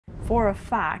for a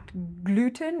fact,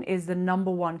 gluten is the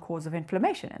 #1 cause of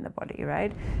inflammation in the body,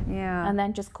 right? Yeah. And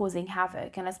then just causing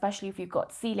havoc. And especially if you've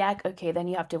got celiac, okay, then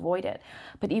you have to avoid it.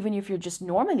 But even if you're just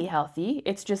normally healthy,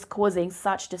 it's just causing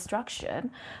such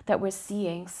destruction that we're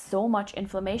seeing so much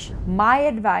inflammation. My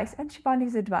advice and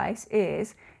Shivani's advice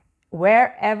is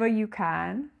wherever you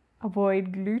can,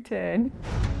 avoid gluten.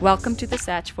 Welcome to The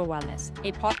Search for Wellness,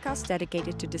 a podcast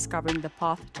dedicated to discovering the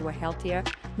path to a healthier,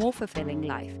 more fulfilling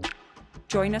life.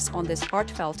 Join us on this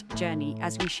heartfelt journey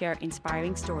as we share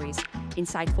inspiring stories,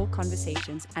 insightful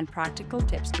conversations, and practical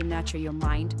tips to nurture your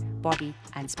mind, body,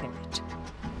 and spirit.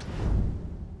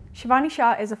 Shivani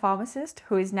Shah is a pharmacist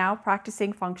who is now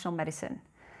practicing functional medicine,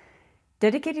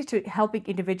 dedicated to helping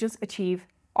individuals achieve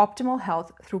optimal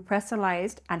health through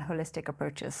personalized and holistic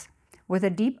approaches. With a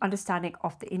deep understanding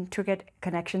of the intricate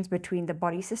connections between the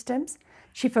body systems,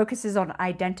 she focuses on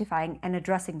identifying and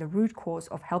addressing the root cause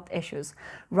of health issues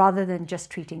rather than just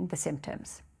treating the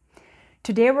symptoms.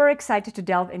 Today, we're excited to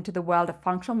delve into the world of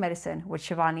functional medicine with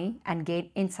Shivani and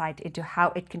gain insight into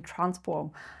how it can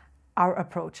transform our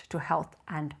approach to health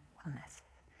and wellness.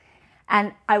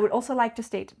 And I would also like to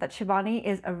state that Shivani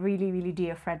is a really, really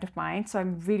dear friend of mine. So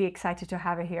I'm really excited to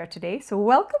have her here today. So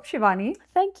welcome, Shivani.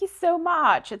 Thank you so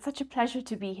much. It's such a pleasure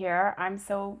to be here. I'm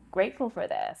so grateful for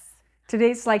this.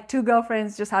 Today's like two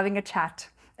girlfriends just having a chat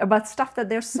about stuff that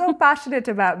they're so passionate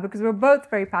about, because we're both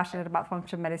very passionate about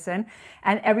functional medicine.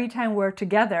 And every time we're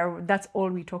together, that's all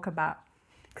we talk about,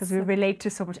 because we relate to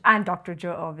so much. And Dr.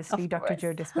 Joe, obviously, Dr.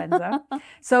 Joe Dispenza.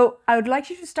 So I would like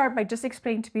you to start by just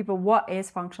explaining to people, what is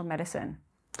functional medicine?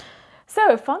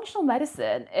 So functional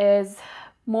medicine is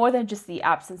more than just the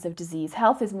absence of disease.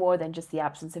 Health is more than just the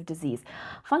absence of disease.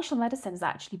 Functional medicine has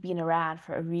actually been around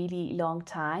for a really long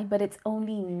time, but it's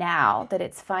only now that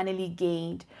it's finally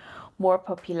gained more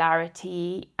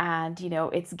popularity and,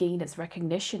 it's gained its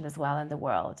recognition as well in the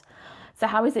world. So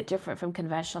how is it different from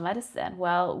conventional medicine?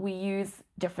 Well, we use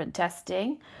different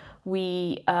testing.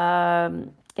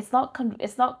 It's not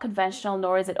conventional,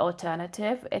 nor is it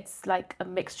alternative. It's like a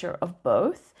mixture of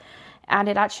both. And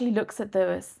it actually looks at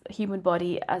the human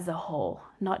body as a whole,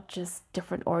 not just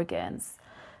different organs.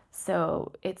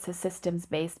 So it's a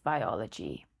systems-based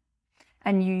biology.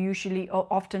 And you usually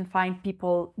often find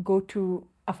people go to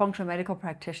a functional medical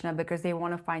practitioner because they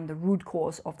want to find the root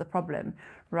cause of the problem,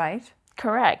 right?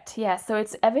 Correct. Yeah. So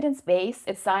it's evidence-based,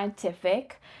 it's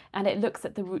scientific, and it looks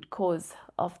at the root cause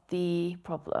of the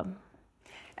problem.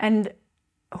 And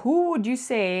who would you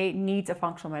say needs a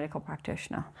functional medical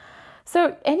practitioner?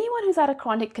 So anyone who's had a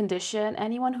chronic condition,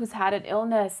 anyone who's had an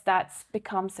illness that's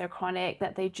become so chronic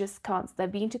that they just can't,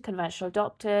 they've been to conventional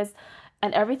doctors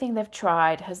and everything they've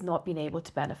tried has not been able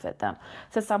to benefit them.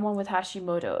 So someone with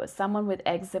Hashimoto's, someone with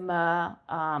eczema,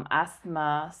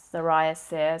 asthma,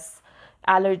 psoriasis,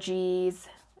 allergies,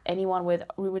 anyone with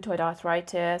rheumatoid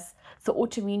arthritis, so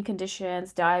autoimmune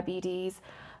conditions, diabetes,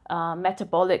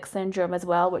 metabolic syndrome as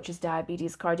well, which is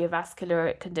diabetes,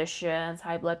 cardiovascular conditions,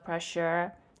 high blood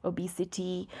pressure,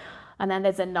 obesity. And then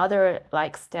there's another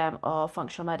stem of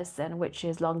functional medicine, which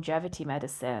is longevity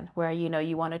medicine, where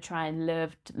you want to try and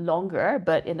live longer,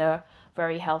 but in a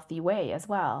very healthy way as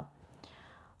well.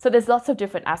 So there's lots of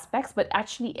different aspects, but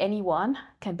actually anyone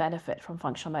can benefit from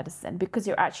functional medicine because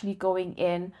you're actually going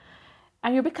in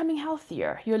and you're becoming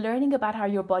healthier. You're learning about how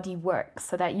your body works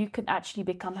so that you can actually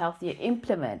become healthier,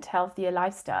 implement healthier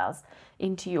lifestyles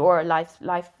into your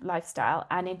lifestyle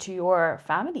and into your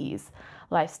family's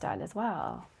lifestyle as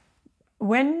well.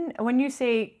 When you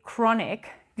say chronic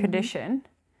condition,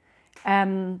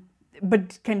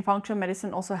 but can functional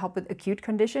medicine also help with acute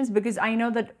conditions? Because I know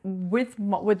that with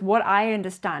what I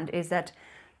understand is that,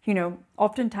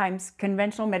 oftentimes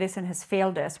conventional medicine has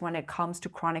failed us when it comes to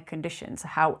chronic conditions.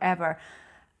 However,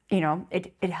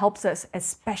 it helps us,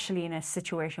 especially in a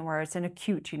situation where it's an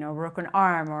acute, broken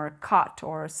arm or a cut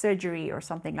or a surgery or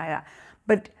something like that.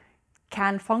 But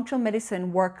can functional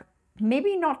medicine work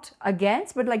maybe not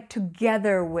against, but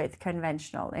together with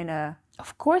conventional in a...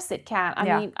 Of course it can.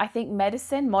 I mean, I think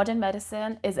modern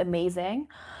medicine is amazing.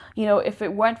 If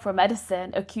it weren't for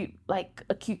medicine,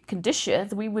 acute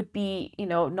conditions, we would be,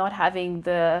 not having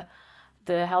the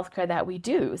healthcare that we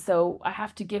do. So I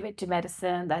have to give it to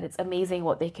medicine that it's amazing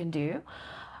what they can do.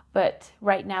 But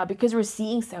right now, because we're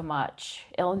seeing so much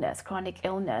illness, chronic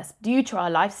illness, due to our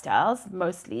lifestyles,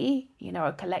 mostly,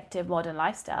 our collective modern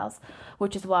lifestyles,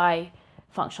 which is why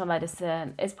functional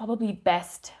medicine is probably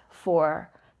best for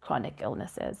chronic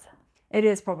illnesses. It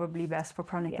is probably best for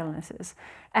chronic illnesses.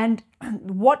 And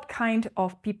what kind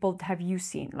of people have you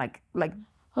seen,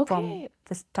 from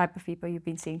this type of people you've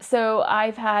been seeing? So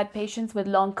I've had patients with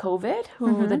long COVID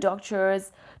who the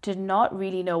doctors did not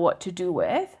really know what to do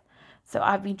with. So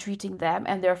I've been treating them,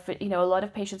 and they're, a lot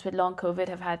of patients with long COVID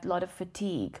have had a lot of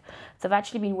fatigue. So I've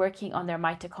actually been working on their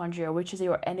mitochondria, which is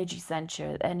your energy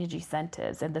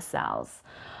centers in the cells.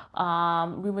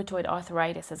 Rheumatoid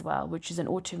arthritis as well, which is an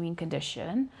autoimmune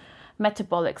condition.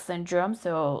 Metabolic syndrome,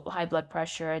 so high blood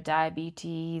pressure,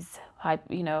 diabetes,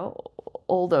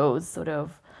 all those sort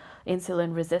of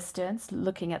insulin resistance,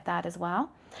 looking at that as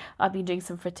well. I've been doing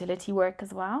some fertility work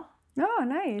as well. Oh,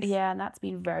 nice. Yeah, and that's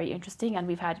been very interesting, and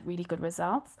we've had really good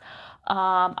results.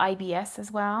 IBS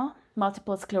as well,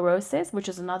 multiple sclerosis, which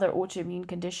is another autoimmune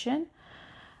condition.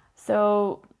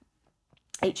 So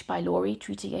H. pylori,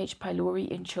 treating H. pylori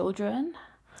in children.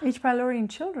 H. pylori in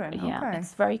children, Yeah, okay.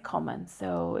 it's very common.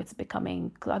 So it's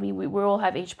becoming, we all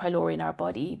have H. pylori in our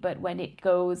body, but when it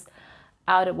goes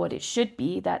out of what it should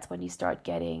be, that's when you start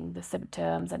getting the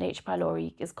symptoms. And H.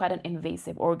 pylori is quite an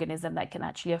invasive organism that can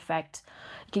actually affect,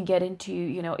 it can get into,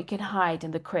 it can hide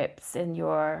in the crypts in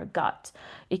your gut.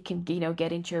 It can,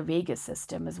 get into your vagus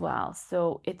system as well.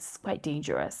 So it's quite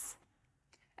dangerous.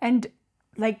 And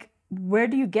like, where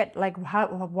do you get, like,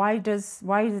 why is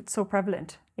it so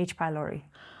prevalent, H. pylori?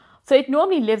 So it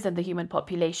normally lives in the human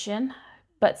population,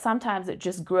 but sometimes it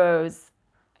just grows,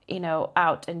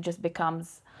 out and just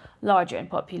becomes larger in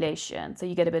population. So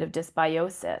you get a bit of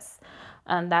dysbiosis,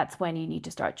 and that's when you need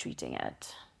to start treating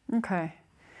it. Okay.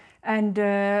 And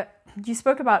you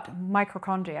spoke about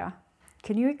mitochondria.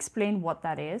 Can you explain what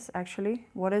that is, actually?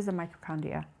 What is the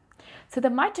mitochondria? So the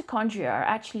mitochondria are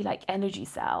actually like energy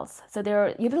cells. So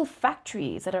they're your little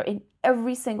factories that are in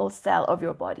every single cell of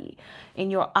your body,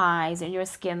 in your eyes, in your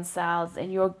skin cells,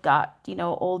 in your gut,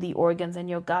 all the organs in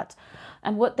your gut.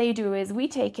 And what they do is we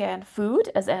take in food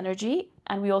as energy,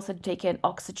 and we also take in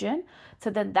oxygen.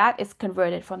 So then that is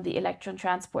converted from the electron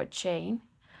transport chain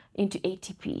into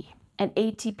ATP. And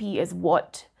ATP is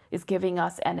what is giving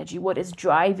us energy, what is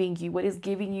driving you, what is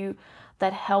giving you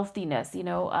that healthiness,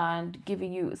 and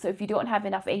giving you, so if you don't have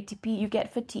enough ATP, you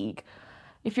get fatigue.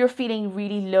 If you're feeling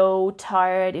really low,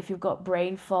 tired, if you've got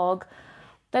brain fog,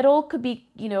 that all could be,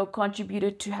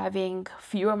 contributed to having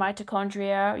fewer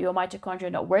mitochondria, your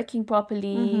mitochondria not working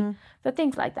properly, so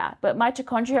things like that. But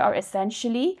mitochondria are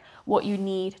essentially what you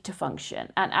need to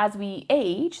function. And as we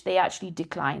age, they actually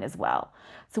decline as well.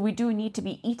 So we do need to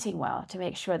be eating well to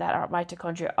make sure that our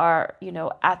mitochondria are,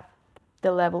 at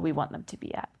the level we want them to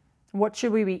be at. What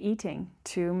should we be eating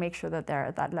to make sure that they're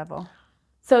at that level?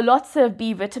 So lots of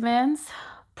B vitamins,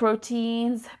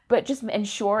 proteins, but just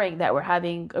ensuring that we're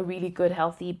having a really good,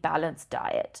 healthy, balanced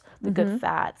diet. The good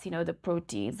fats, the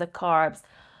proteins, the carbs,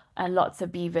 and lots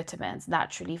of B vitamins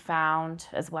naturally found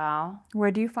as well.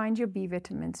 Where do you find your B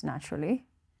vitamins naturally?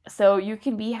 So you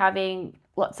can be having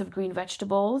lots of green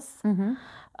vegetables.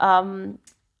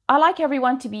 I like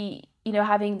everyone to be,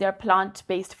 having their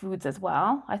plant-based foods as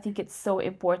well. I think it's so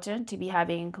important to be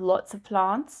having lots of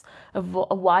plants, a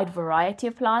wide variety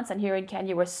of plants. And here in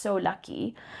Kenya, we're so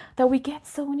lucky that we get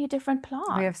so many different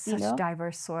plants. We have such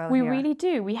diverse soil We here. really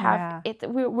do. We have it.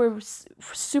 We're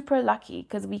super lucky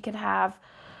because we can have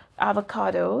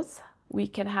avocados, we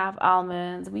can have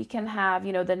almonds, we can have,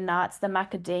 the nuts, the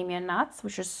macadamia nuts,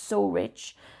 which are so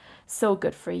rich, so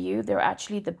good for you. They're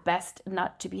actually the best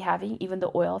nut to be having. Even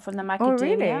the oil from the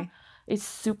macadamia is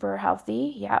super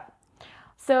healthy. Yeah.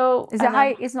 So is it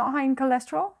high? It's not high in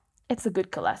cholesterol? It's a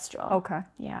good cholesterol. Okay.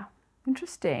 Yeah.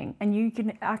 Interesting. And you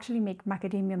can actually make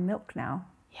macadamia milk now.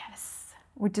 Yes.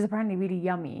 Which is apparently really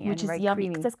yummy. Which is yummy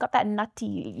because it's got that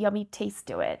nutty, yummy taste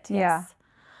to it. Yes. Yeah.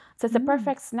 So it's a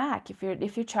perfect snack if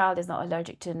your child is not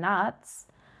allergic to nuts.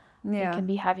 Yeah. You can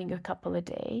be having a couple a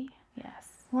day. Yes.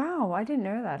 Wow, I didn't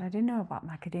know that. I didn't know about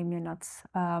macadamia nuts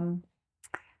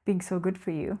being so good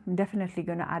for you. I'm definitely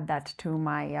going to add that to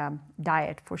my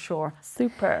diet for sure.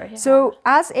 Super. Yeah. So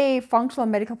as a functional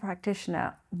medical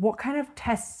practitioner, what kind of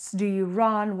tests do you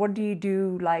run? What do you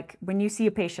do, like when you see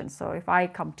a patient? So if I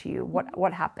come to you,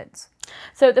 what happens?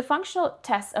 So the functional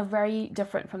tests are very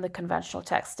different from the conventional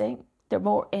testing. They're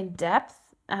more in-depth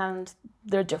and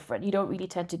they're different. You don't really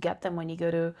tend to get them when you go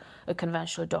to a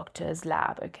conventional doctor's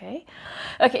lab, okay?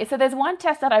 Okay, so there's one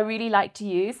test that I really like to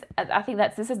use. I think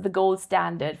this is the gold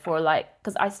standard for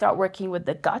because I start working with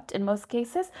the gut in most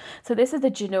cases. So this is the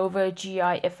Genova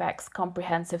GI Effects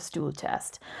Comprehensive Stool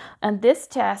Test. And this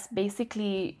test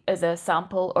basically is a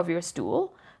sample of your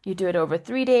stool. You do it over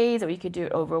 3 days, or you could do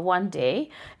it over 1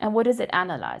 day. And what does it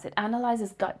analyze? It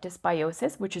analyzes gut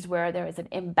dysbiosis, which is where there is an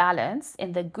imbalance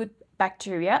in the good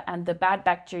bacteria and the bad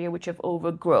bacteria which have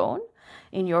overgrown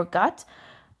in your gut.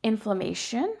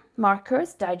 Inflammation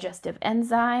markers, digestive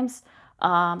enzymes,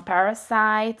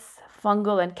 parasites,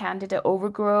 fungal and candida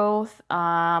overgrowth,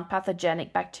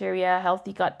 pathogenic bacteria,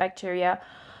 healthy gut bacteria,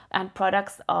 and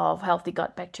products of healthy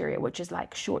gut bacteria, which is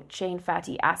like short chain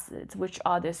fatty acids, which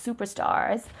are the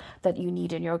superstars that you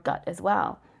need in your gut as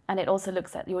well. And it also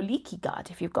looks at your leaky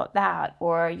gut, if you've got that,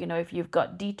 or, you know, if you've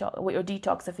got what your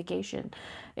detoxification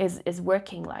is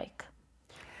working like.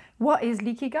 What is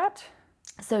leaky gut?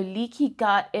 So leaky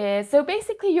gut is, so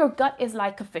basically your gut is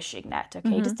like a fishing net,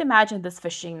 okay? Just imagine this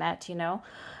fishing net, you know,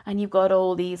 and you've got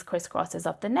all these crisscrosses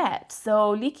of the net.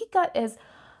 So leaky gut is,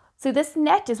 so this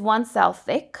net is one cell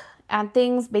thick, and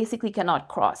things basically cannot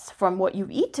cross from what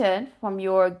you've eaten from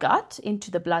your gut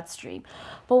into the bloodstream.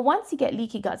 But once you get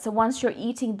leaky gut, so once you're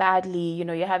eating badly, you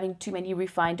know, you're having too many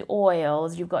refined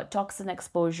oils, you've got toxin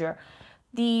exposure,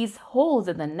 these holes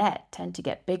in the net tend to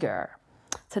get bigger.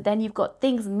 So then you've got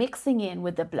things mixing in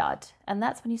with the blood, and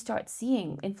that's when you start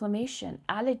seeing inflammation,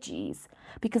 allergies,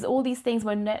 because all these things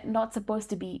were not supposed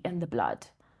to be in the blood.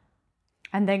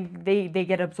 And then they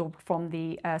get absorbed from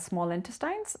the small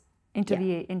intestines into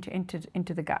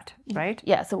the gut, right?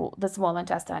 Yeah, so the small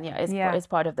intestine is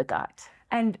part of the gut.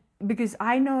 And because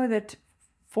I know that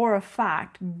for a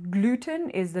fact, gluten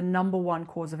is the #1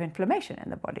 cause of inflammation in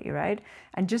the body, right?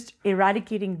 And just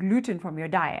eradicating gluten from your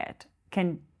diet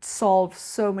can solve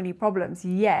so many problems.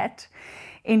 Yet,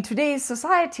 in today's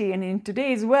society and in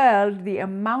today's world, the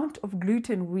amount of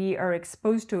gluten we are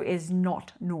exposed to is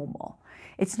not normal.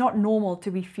 It's not normal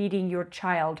to be feeding your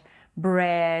child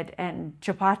bread and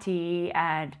chapati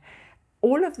and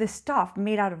all of this stuff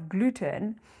made out of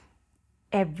gluten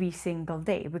every single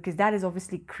day, because that is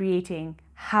obviously creating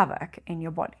havoc in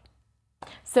your body.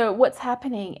 So what's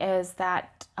happening is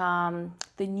that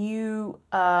the new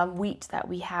wheat that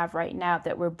we have right now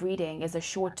that we're breeding is a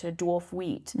shorter dwarf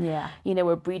wheat. Yeah. You know,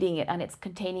 we're breeding it, and it's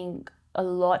containing a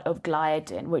lot of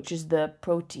gliadin, which is the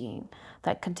protein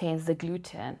that contains the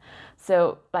gluten.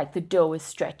 So like the dough is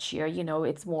stretchier, you know,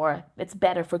 it's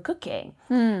better for cooking.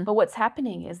 But what's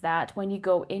happening is that when you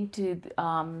go into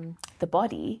the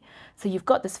body, so you've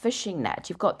got this fishing net,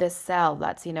 you've got this cell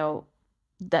that's, you know,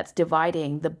 that's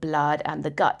dividing the blood and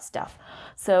the gut stuff.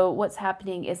 So what's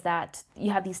happening is that you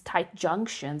have these tight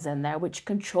junctions in there which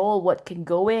control what can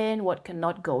go in, what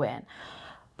cannot go in.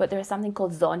 But there's something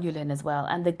called zonulin as well.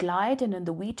 And the gliadin in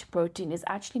the wheat protein is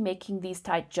actually making these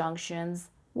tight junctions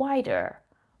wider,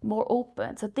 more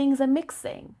open. So things are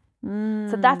mixing.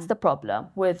 So that's the problem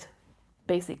with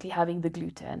basically having the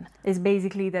gluten. Is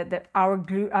basically that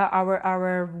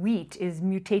our wheat is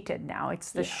mutated now.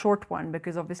 It's the short one,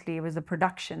 because obviously it was a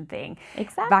production thing.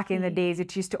 Exactly. Back in the days,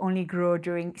 it used to only grow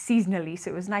during seasonally,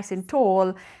 so it was nice and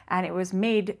tall, and it was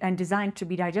made and designed to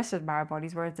be digested by our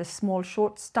bodies, whereas the small,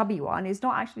 short, stubby one is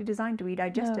not actually designed to be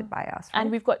digested by us. Right?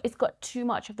 And it's got too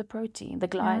much of the protein, the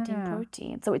gliadin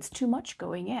protein, so it's too much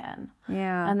going in.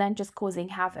 Yeah. And then just causing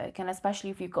havoc. And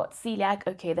especially if you've got celiac,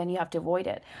 okay, then you have to avoid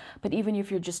it. But even if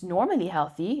you're just normally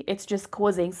healthy, it's just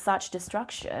causing such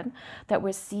destruction that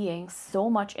we're seeing so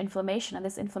much inflammation, and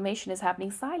this inflammation is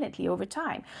happening silently over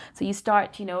time. So you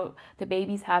start, you know, the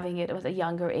baby's having it at a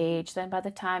younger age, then by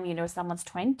the time, you know, someone's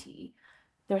 20,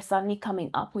 they're suddenly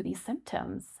coming up with these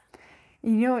symptoms.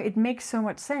 You know, it makes so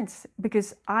much sense,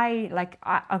 because I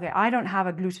don't have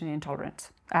a gluten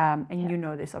intolerance, and you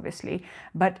know this obviously,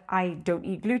 but I don't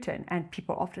eat gluten, and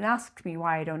people often ask me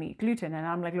why I don't eat gluten, and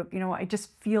I'm like, look, you know, I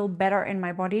just feel better in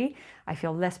my body. I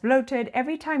feel less bloated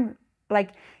every time.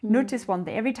 Like, notice one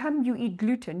thing: every time you eat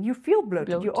gluten, you feel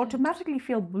bloated. You automatically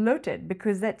feel bloated,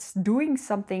 because that's doing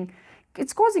something.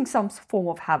 It's causing some form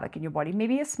of havoc in your body,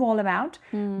 maybe a small amount,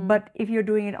 but if you're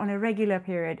doing it on a regular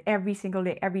period, every single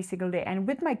day, and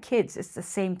with my kids, it's the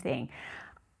same thing.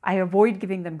 I avoid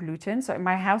giving them gluten. So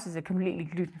my house is a completely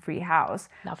gluten-free house.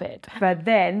 Love it. But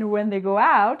then when they go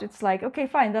out, it's like, okay,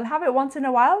 fine, they'll have it once in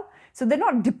a while. So they're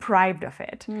not deprived of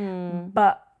it.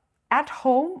 But at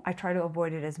home, I try to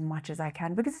avoid it as much as I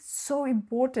can, because it's so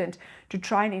important to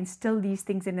try and instill these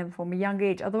things in them from a young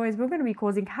age. Otherwise, we're going to be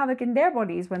causing havoc in their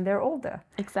bodies when they're older.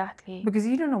 Exactly. Because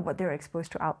you don't know what they're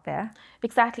exposed to out there.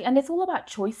 Exactly. And it's all about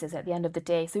choices at the end of the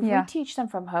day. So if we teach them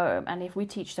from home, and if we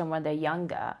teach them when they're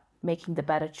younger, making the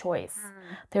better choice,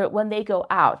 when they go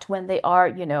out, when they are,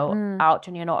 you know, out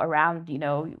and you're not around, you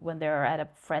know, when they're at a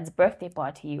friend's birthday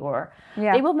party, or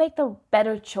they will make the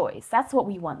better choice. That's what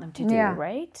we want them to do,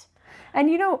 right? And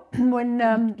you know,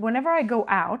 whenever I go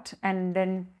out and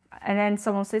then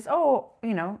someone says, oh,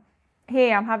 you know,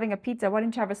 hey, I'm having a pizza, why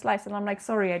don't you have a slice? And I'm like,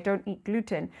 sorry, I don't eat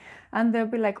gluten. And they'll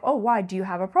be like, oh, why? Do you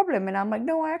have a problem? And I'm like,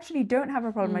 no, I actually don't have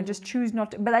a problem. I just choose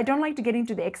not to. But I don't like to get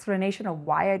into the explanation of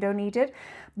why I don't eat it.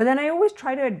 But then I always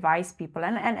try to advise people,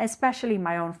 and especially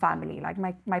my own family, like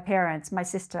my parents, my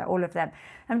sister, all of them.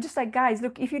 I'm just like, guys,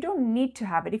 look, if you don't need to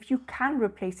have it, if you can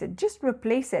replace it, just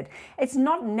replace it. It's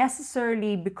not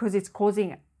necessarily because it's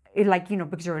causing like,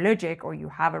 because you're allergic or you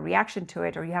have a reaction to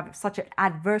it or you have such an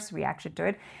adverse reaction to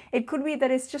it. It could be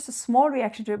that it's just a small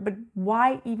reaction to it, but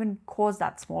why even cause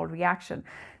that small reaction?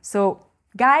 So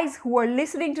guys who are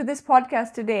listening to this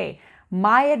podcast today,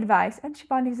 my advice and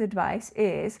Shivani's advice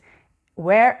is,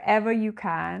 wherever you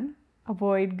can,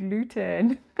 avoid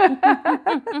gluten.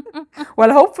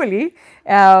 Well, hopefully.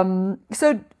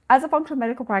 So as a functional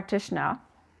medical practitioner,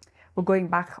 we're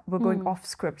going off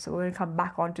script, so we're going to come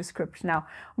back onto script now.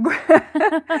 This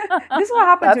is what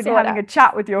happens when you're having a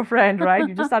chat with your friend, right?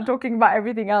 You just start talking about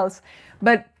everything else.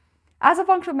 But as a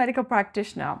functional medical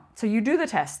practitioner, so you do the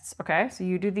tests, okay? So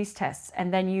you do these tests,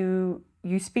 and then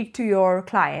you speak to your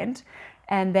client,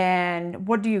 and then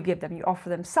what do you give them? You offer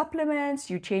them supplements,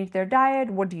 you change their diet,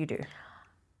 what do you do?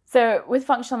 So with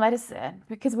functional medicine,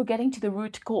 because we're getting to the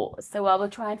root cause, so I will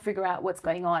try and figure out what's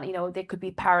going on. There could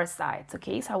be parasites,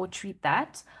 okay? So I would treat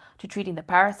that. To treating the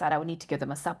parasite, I would need to give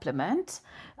them a supplement.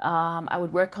 I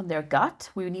would work on their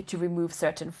gut. We would need to remove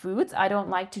certain foods. I don't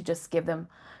like to just give them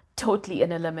totally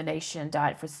an elimination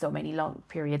diet for so many long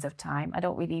periods of time. I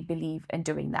don't really believe in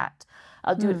doing that.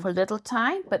 I'll do it for a little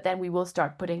time, but then we will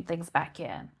start putting things back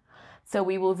in. So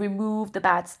we will remove the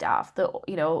bad stuff.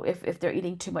 If they're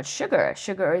eating too much sugar,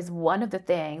 sugar is one of the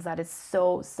things that is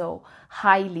so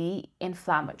highly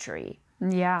inflammatory.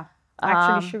 Yeah.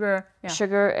 Actually, sugar. Yeah.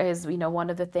 Sugar is, one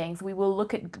of the things. We will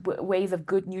look at ways of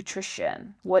good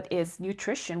nutrition. What is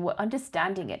nutrition?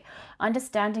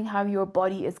 Understanding how your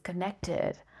body is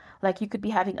connected. Like you could be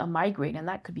having a migraine and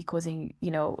that could be causing,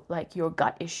 like your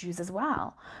gut issues as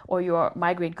well. Or your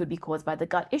migraine could be caused by the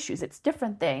gut issues. It's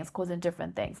different things causing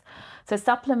different things. So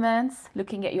supplements,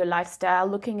 looking at your lifestyle,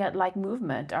 looking at like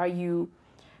movement. Are you,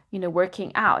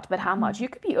 working out? But how much? You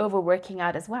could be overworking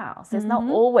out as well. So it's not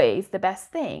always the best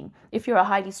thing. If you're a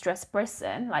highly stressed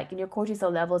person, like and your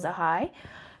cortisol levels are high,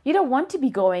 you don't want to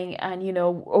be going and,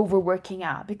 overworking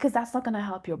out because that's not going to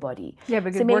help your body. Yeah,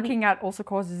 because working out also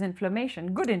causes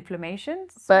inflammation. Good inflammation,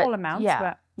 small amounts.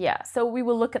 Yeah. So we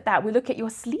will look at that. We look at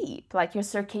your sleep, like your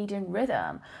circadian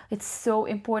rhythm. It's so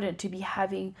important to be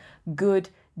having good,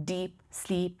 deep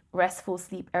sleep, restful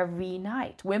sleep every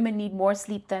night. Women need more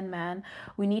sleep than men.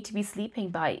 We need to be sleeping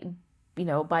by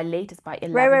latest by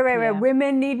 11 Wait.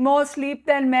 Women need more sleep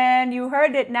than men. You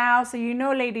heard it now. So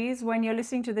ladies, when you're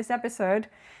listening to this episode,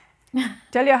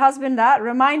 tell your husband that.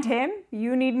 Remind him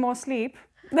you need more sleep.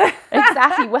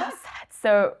 Exactly. Well said.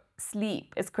 So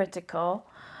sleep is critical.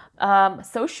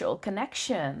 Social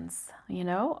connections,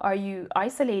 are you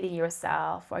isolating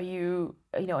yourself? Are you,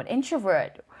 an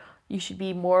introvert? You should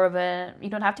be more of you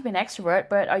don't have to be an extrovert,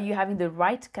 but are you having the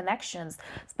right connections,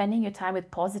 spending your time with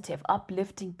positive,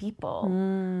 uplifting people?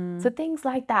 So things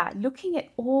like that, looking at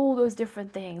all those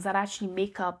different things that actually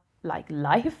make up like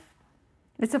life.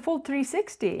 It's a full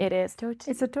 360. It is totally.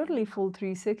 It's a totally full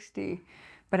 360.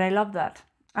 But I love that.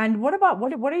 And what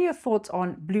are your thoughts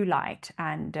on blue light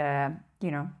and,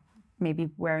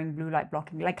 maybe wearing blue light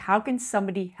blocking? Like, how can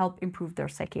somebody help improve their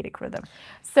circadian rhythm?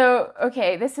 So,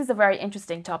 okay, this is a very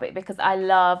interesting topic because I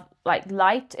love,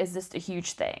 light is just a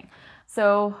huge thing.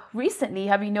 So recently,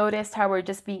 have you noticed how we're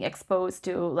just being exposed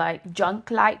to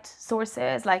junk light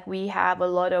sources? Like we have a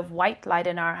lot of white light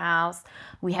in our house.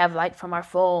 We have light from our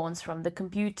phones, from the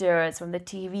computers, from the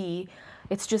TV.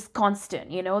 It's just constant,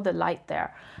 the light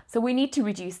there. So we need to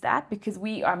reduce that because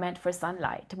we are meant for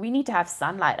sunlight. We need to have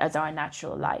sunlight as our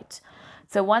natural light.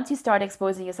 So once you start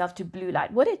exposing yourself to blue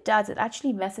light, what it does, it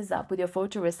actually messes up with your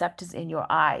photoreceptors in your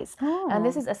eyes. Oh. And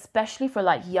this is especially for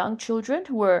young children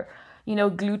who are,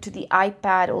 glued to the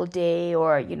iPad all day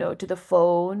or, to the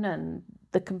phone and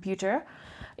the computer.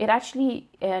 It actually,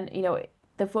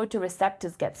 the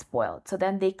photoreceptors get spoiled. So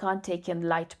then they can't take in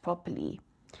light properly.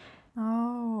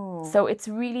 Oh. So it's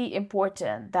really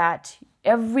important that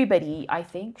everybody, I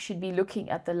think, should be looking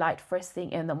at the light first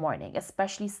thing in the morning,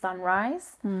 especially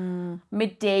sunrise,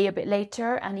 midday a bit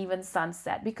later, and even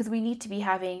sunset, because we need to be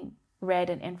having red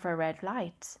and infrared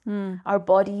light. Our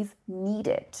bodies need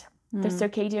it. The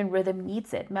circadian rhythm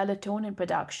needs it. Melatonin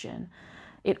production,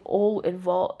 it all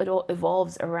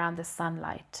evolves around the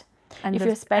sunlight. And if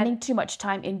you're spending too much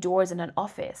time indoors in an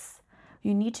office,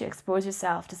 you need to expose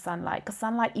yourself to sunlight because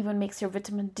sunlight even makes your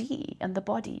vitamin D in the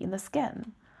body, in the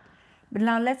skin. But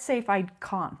now let's say if I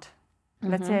can't.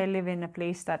 Let's say I live in a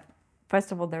place that,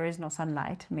 first of all, there is no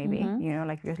sunlight, maybe,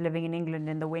 like you're living in England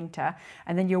in the winter,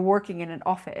 and then you're working in an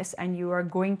office and you are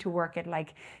going to work at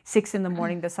 6 in the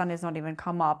morning, the sun has not even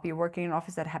come up, you're working in an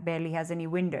office that barely has any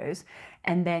windows,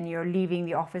 and then you're leaving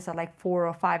the office at 4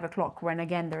 or 5 o'clock when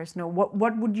again there is no,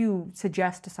 what would you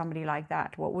suggest to somebody like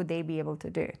that? What would they be able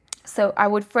to do? So I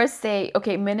would first say,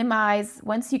 okay, minimize,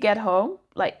 once you get home,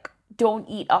 don't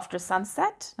eat after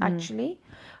sunset, actually.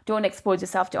 Don't expose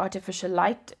yourself to artificial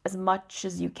light as much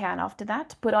as you can after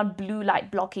that. Put on blue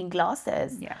light blocking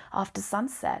glasses after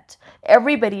sunset.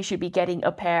 Everybody should be getting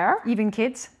a pair. Even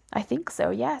kids? I think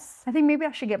so, yes. I think maybe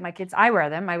I should get my kids. I wear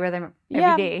them every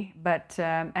day, but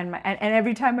and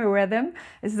every time I wear them,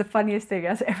 this is the funniest thing.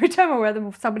 Every time I wear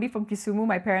them, somebody from Kisumu,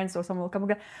 my parents or someone will come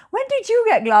and go, "When did you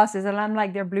get glasses?" And I'm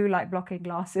like, "They're blue light blocking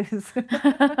glasses."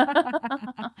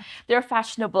 They're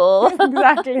fashionable.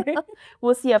 Exactly.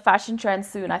 We'll see a fashion trend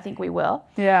soon. I think we will.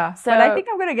 Yeah. So but I think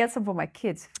I'm gonna get some for my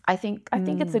kids. I think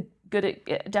it's a good,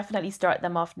 definitely start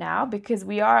them off now, because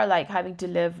we are like having to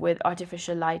live with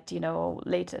artificial light,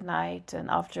 late at night and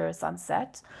after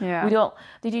sunset. Yeah.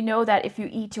 Did you know that if you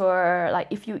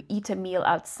eat a meal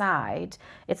outside,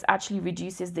 it actually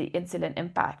reduces the insulin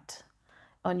impact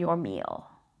on your meal?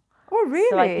 Oh,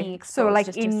 really? So like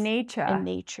in nature? In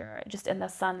nature, just in the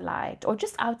sunlight or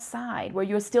just outside where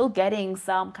you're still getting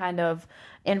some kind of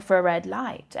infrared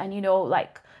light. And,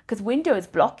 because windows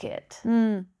block it.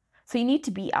 So you need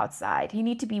to be outside. You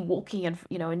need to be walking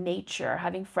in nature,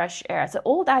 having fresh air. So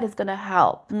all that is going to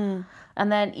help.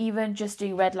 And then even just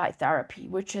doing red light therapy,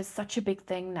 which is such a big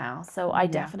thing now. So I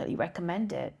definitely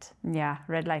recommend it. Yeah,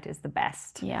 red light is the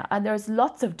best. Yeah, and there's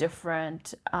lots of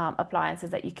different appliances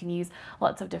that you can use,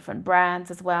 lots of different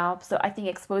brands as well. So I think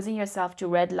exposing yourself to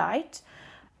red light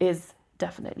is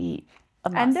definitely a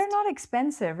must. And they're not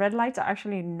expensive. Red lights are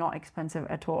actually not expensive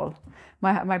at all.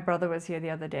 My brother was here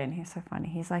the other day and he's so funny.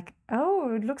 He's like,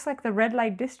 "Oh, it looks like the red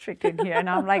light district in here." And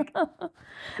I'm like, "Oh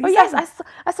yes,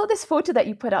 I saw this photo that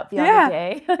you put up the other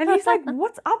day." And he's like,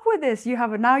 "What's up with this? You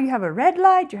have a red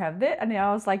light, you have this." And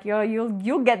I was like,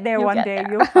 you'll get there one day.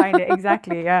 You'll find it.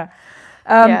 Exactly.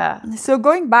 Yeah. So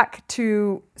going back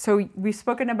to, we've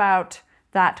spoken about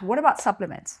that. What about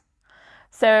supplements?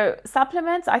 So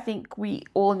supplements, I think we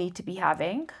all need to be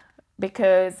having,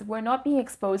 because we're not being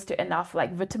exposed to enough,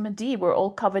 like vitamin D. We're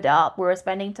all covered up. We're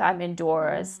spending time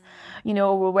indoors.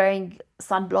 We're wearing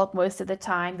sunblock most of the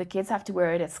time. The kids have to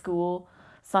wear it at school,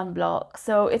 sunblock.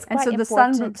 So it's quite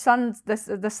important.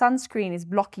 The sunscreen is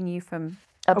blocking you from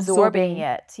absorbing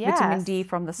it. Vitamin D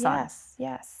from the sun.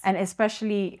 Yes. And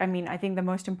especially, I think the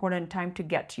most important time to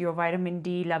get your vitamin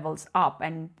D levels up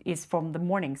is from the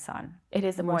morning sun. It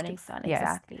is the morning sun,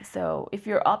 exactly. Yes. So if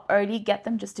you're up early, get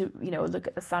them just to, look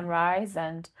at the sunrise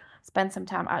and spend some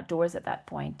time outdoors at that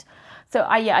point. So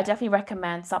I definitely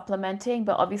recommend supplementing,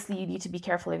 but obviously you need to be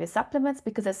careful of your supplements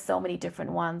because there's so many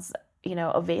different ones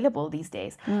available these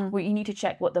days. Where you need to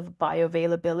check what the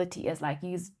bioavailability is like.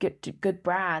 Use good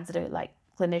brands that are like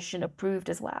clinician approved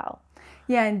as well.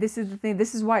 Yeah, and this is the thing.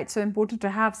 This is why it's so important to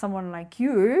have someone like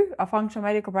you, a functional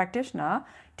medical practitioner,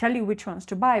 tell you which ones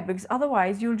to buy, because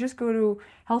otherwise you'll just go to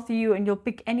Healthy You and you'll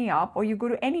pick any up, or you go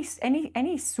to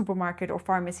any supermarket or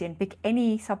pharmacy and pick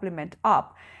any supplement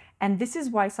up. And this is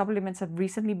why supplements have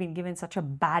recently been given such a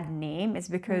bad name, is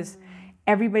because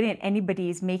everybody and anybody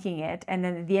is making it, and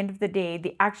then at the end of the day,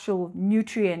 the actual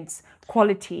nutrients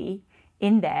quality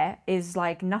in there is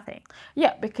like nothing.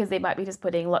 Yeah, because they might be just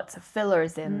putting lots of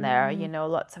fillers in there,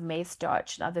 lots of maize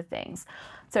starch and other things.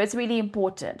 So it's really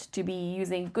important to be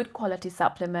using good quality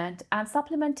supplement and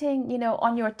supplementing,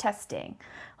 on your testing.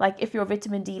 Like if your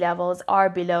vitamin D levels are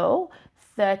below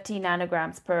 30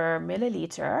 nanograms per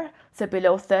milliliter, so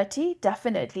below 30,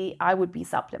 definitely I would be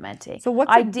supplementing. So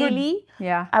what's ideally?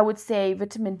 I would say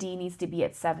vitamin D needs to be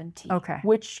at 70. Okay.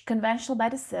 Which conventional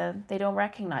medicine, they don't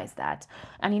recognize that.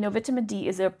 And vitamin D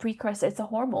is a precursor, it's a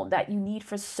hormone that you need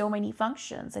for so many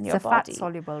functions in your body. It's fat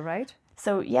soluble, right?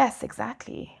 So yes,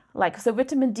 exactly. So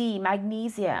vitamin D,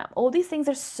 magnesium, all these things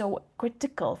are so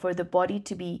critical for the body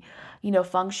to be,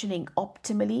 functioning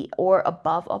optimally or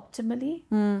above optimally.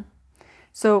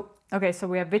 So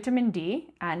we have vitamin D,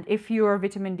 and if your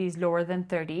vitamin D is lower than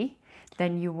 30,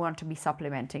 then you want to be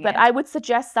supplementing But I would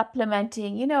suggest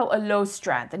supplementing, a low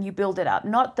strength, and you build it up,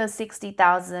 not the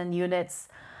 60,000 units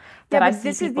that I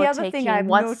see people taking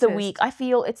once a week. I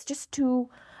feel it's just too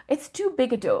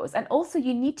big a dose. And also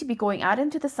you need to be going out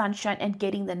into the sunshine and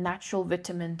getting the natural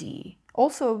vitamin D.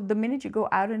 Also, the minute you go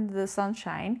out into the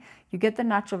sunshine, you get the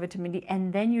natural vitamin D,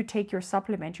 and then you take your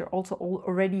supplement. You're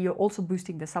also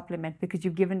boosting the supplement because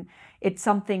you've given it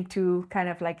something to kind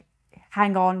of like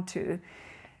hang on to.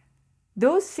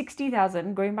 Those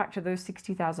 60,000, going back to those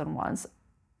 60,000 ones,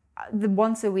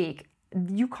 once a week,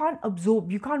 you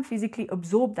can't physically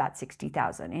absorb that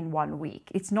 60,000 in 1 week.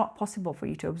 It's not possible for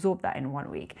you to absorb that in 1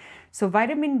 week. So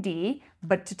vitamin D,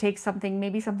 but to take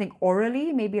maybe something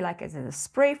orally, maybe like as a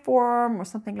spray form or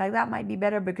something like that might be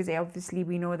better, because obviously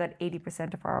we know that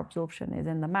 80% of our absorption is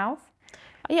in the mouth.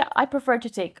 Yeah, I prefer to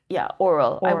take,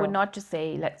 oral. I would Oral. not just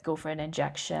say let's go for an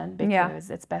injection Yeah. because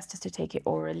it's best just to take it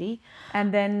orally.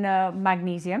 And then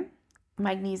magnesium.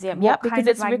 Magnesium, yeah, What because kind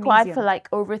of it's required for magnesium? like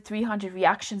over 300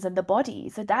 reactions in the body.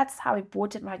 So that's how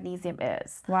important magnesium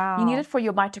is. You need Wow. it for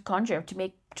your mitochondria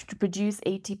to produce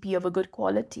ATP of a good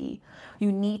quality.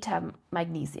 You need to have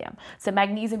magnesium. So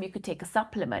magnesium, you could take a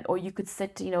supplement, or you could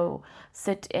sit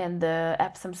in the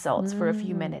Epsom salts for a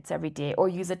few minutes every day, or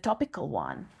use a topical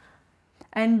one.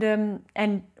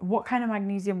 And what kind of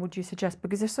magnesium would you suggest?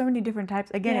 Because there's so many different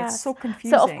types. Again, it's so Yes. So of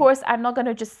confusing. course, I'm not going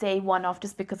to just say one off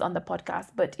just because on the podcast,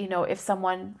 but if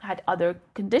someone had other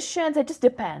conditions, it just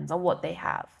depends on what they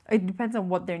have. It depends on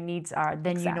what their needs are.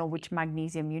 Then you know Exactly. which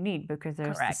magnesium you need, because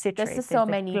there's the Correct. citrate, There's just there's so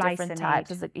the many different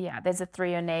types. glycinate. There's a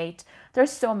threonate.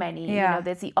 There's so many. Yeah.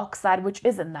 There's the oxide, which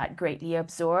isn't that greatly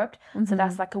absorbed. So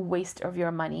that's like a waste of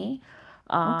your money.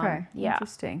 Okay, Yeah.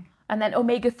 interesting. And then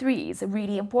omega-3s are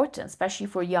really important, especially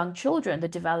for young children, the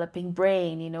developing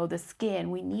brain, the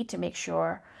skin. We need to make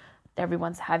sure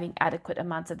everyone's having adequate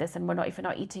amounts of this. And if you're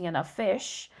not eating enough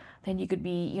fish, then you could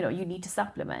be, you need to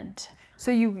supplement.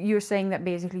 So you're saying that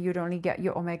basically you'd only get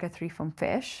your omega-3 from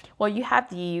fish? Well, you have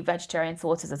the vegetarian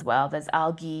sources as well. There's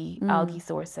algae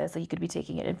sources, so you could be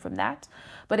taking it in from that.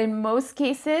 But in most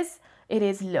cases, it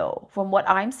is low. From what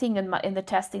I'm seeing in the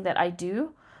testing that I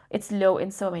do, it's low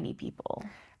in so many people.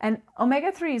 And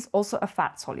omega-3 is also a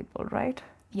fat soluble, right?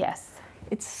 Yes.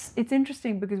 It's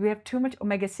interesting because we have too much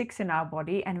omega-6 in our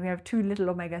body and we have too little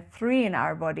omega-3 in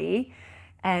our body.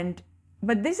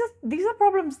 But these are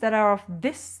problems that are of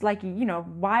this,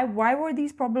 why were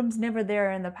these problems never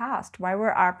there in the past? Why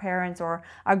were our parents or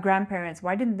our grandparents,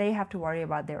 why didn't they have to worry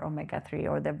about their omega-3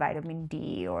 or their vitamin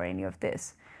D or any of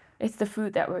this? It's the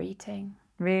food that we're eating.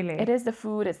 Really? It is the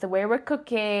food. It's the way we're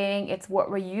cooking. It's what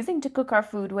we're using to cook our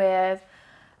food with.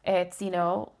 It's,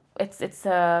 it's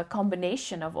a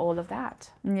combination of all of that.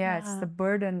 Yeah, it's the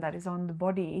burden that is on the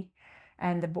body,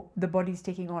 and the body's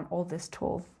taking on all this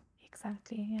toll.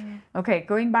 Exactly, yeah. Okay,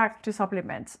 going back to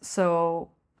supplements. So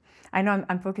I know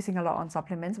I'm focusing a lot on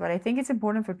supplements, but I think it's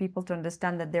important for people to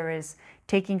understand that there is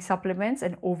taking supplements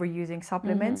and overusing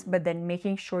supplements, but then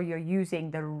making sure you're using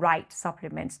the right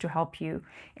supplements to help you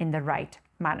in the right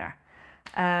manner.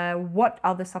 What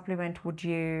other supplement would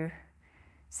you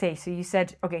say? So you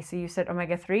said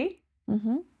omega-3,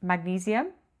 magnesium,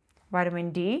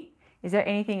 vitamin D. Is there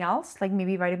anything else, like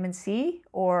maybe vitamin C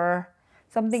or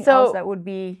something else that would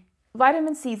be?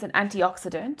 Vitamin C is an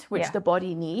antioxidant, which the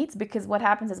body needs, because what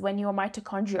happens is when your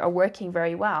mitochondria are working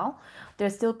very well, they're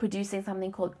still producing something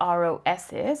called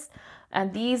ROSs.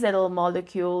 And these little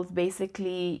molecules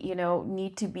basically,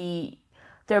 need to be,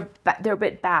 they're a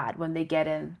bit bad when they get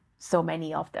in so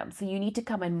many of them. So you need to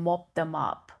come and mop them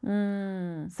up.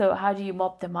 So how do you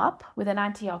mop them up? With an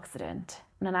antioxidant.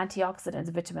 And an antioxidant is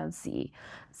vitamin C.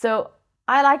 So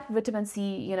I like vitamin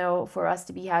C, for us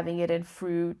to be having it in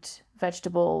fruit,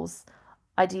 vegetables,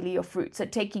 ideally your fruit. So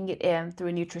taking it in through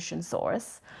a nutrition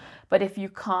source. But if you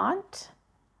can't,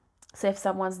 so if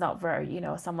someone's not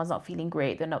someone's not feeling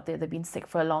great, they've been sick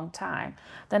for a long time,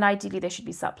 then ideally they should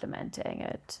be supplementing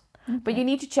it. But you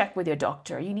need to check with your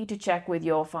doctor. You need to check with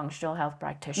your functional health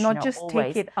practitioner. Not just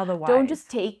always. take it otherwise. Don't just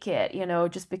take it,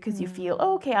 just because you feel,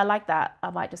 okay, I like that, I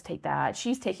might just take that.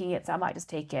 She's taking it, so I might just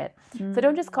take it. So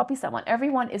don't just copy someone.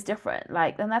 Everyone is different.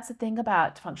 And that's the thing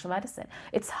about functional medicine.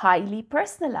 It's highly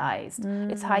personalized.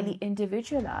 It's highly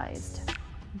individualized.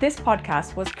 This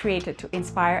podcast was created to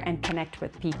inspire and connect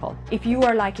with people. If you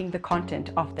are liking the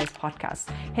content of this podcast,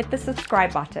 hit the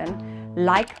subscribe button,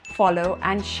 like, follow,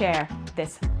 and share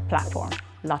this platform.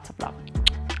 Lots of love.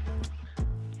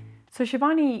 So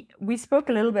Shivani, we spoke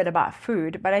a little bit about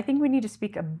food, but I think we need to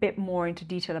speak a bit more into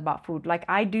detail about food.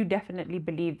 I do definitely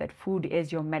believe that food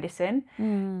is your medicine.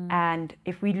 And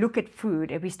if we look at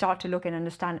food, if we start to look and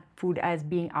understand food as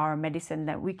being our medicine,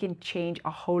 then we can change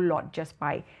a whole lot just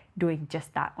by doing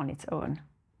just that on its own.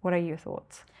 What are your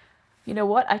thoughts? You know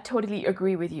what? I totally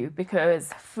agree with you,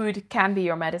 because food can be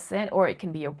your medicine or it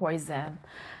can be your poison.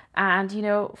 And,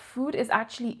 food is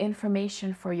actually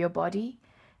information for your body.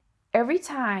 Every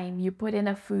time you put in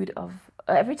a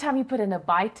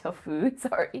bite of food,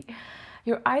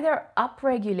 you're either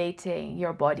upregulating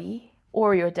your body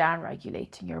or you're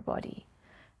downregulating your body.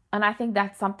 And I think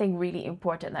that's something really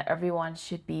important that everyone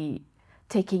should be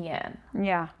taking in.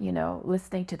 Yeah.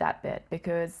 Listening to that bit,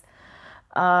 because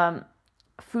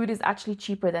food is actually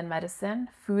cheaper than medicine.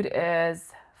 Food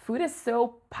is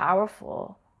so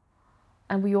powerful,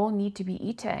 and we all need to be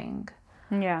eating.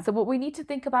 Yeah. So what we need to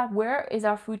think about, where is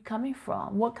our food coming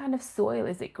from? What kind of soil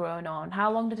is it grown on? How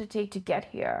long did it take to get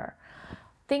here?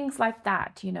 things like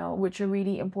that, which are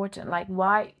really important. Like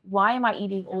why am I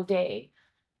eating all day?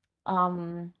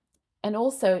 And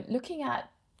also looking at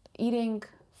eating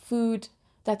food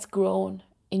that's grown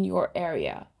in your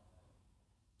area.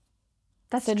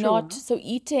 That's So true. so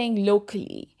eating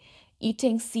locally,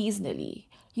 eating seasonally.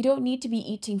 You don't need to be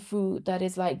eating food that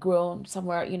is like grown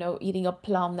somewhere, eating a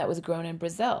plum that was grown in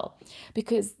Brazil.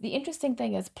 Because the interesting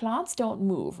thing is plants don't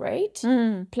move, right?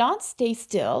 Plants stay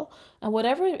still, and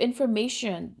whatever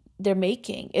information they're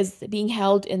making is being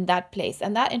held in that place.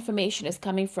 And that information is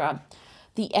coming from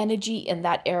the energy in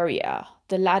that area,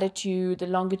 the latitude, the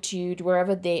longitude,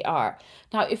 wherever they are.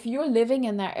 Now, if you're living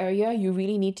in that area, you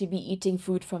really need to be eating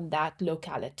food from that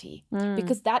locality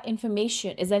because that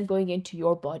information is then going into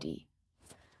your body.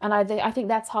 And I think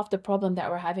that's half the problem that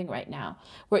we're having right now.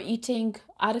 We're eating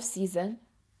out of season.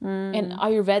 In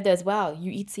Ayurveda as well,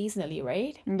 you eat seasonally,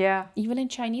 right? Yeah. Even in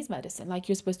Chinese medicine, like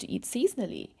you're supposed to eat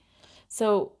seasonally. So,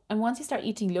 and once you start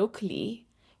eating locally,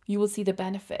 you will see the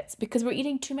benefits because we're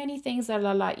eating too many things that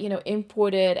are like,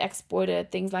 imported,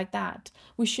 exported, things like that.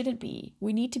 We shouldn't be.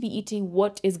 We need to be eating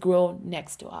what is grown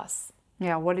next to us.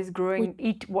 Yeah, what is growing,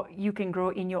 eat what you can grow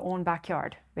in your own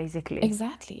backyard, basically.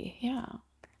 Exactly, yeah.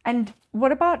 And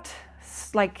what about,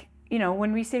 like,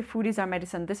 when we say food is our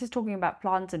medicine, this is talking about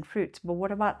plants and fruits, but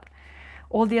what about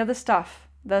all the other stuff?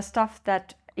 The stuff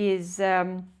that is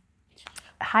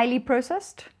highly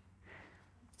processed?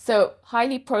 So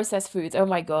highly processed foods. Oh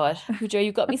my God, Pooja,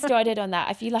 you got me started on that.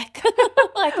 I feel like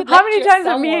I could How many lecture times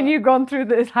have me someone. and you gone through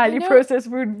this highly processed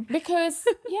food? Because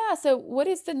yeah, so what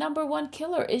is the number one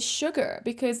killer is sugar.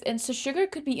 And so sugar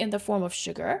could be in the form of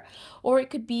sugar, or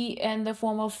it could be in the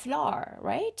form of flour,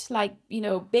 right? Like,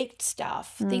 baked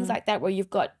stuff, things like that, where you've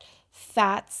got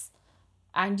fats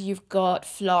and you've got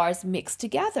flours mixed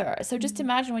together. So just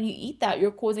imagine when you eat that,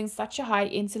 you're causing such a high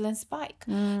insulin spike.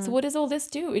 So what does all this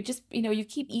do? It just, you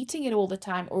keep eating it all the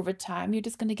time. Over time, you're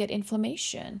just going to get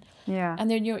inflammation. Yeah.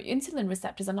 And then your insulin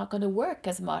receptors are not going to work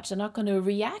as much. They're not going to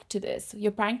react to this.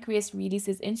 Your pancreas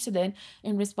releases insulin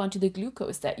in response to the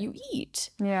glucose that you eat.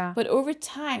 Yeah. But over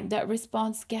time, that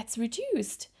response gets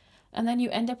reduced. And then you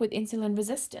end up with insulin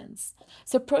resistance.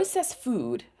 So processed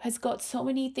food has got so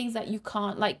many things that you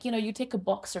can't, like, you take a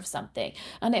box of something,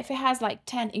 and if it has like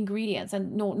 10 ingredients,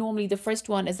 and normally the first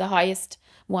one is the highest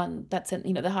one, that's in,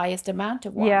 the highest amount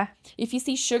of one. Yeah. If you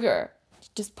see sugar,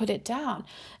 just put it down.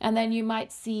 And then you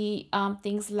might see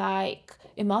things like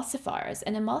emulsifiers,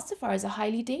 and emulsifiers are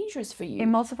highly dangerous for you.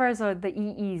 Emulsifiers are the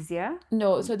EEs, yeah?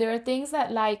 No, so there are things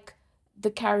that like the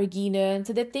carrageenan,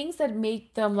 so the things that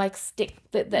make them like stick,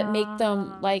 that make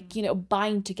them like,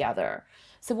 bind together.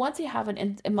 So once you have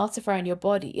an emulsifier in your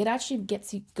body, it actually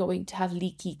gets you going to have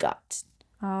leaky gut.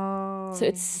 Oh. So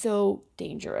it's so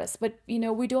dangerous. But,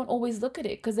 we don't always look at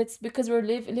it because we're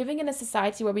living in a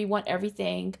society where we want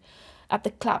everything at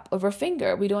the clap of our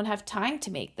finger. We don't have time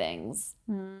to make things.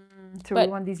 So But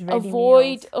we want these ready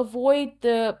meals. avoid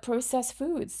the processed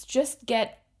foods. Just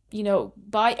get,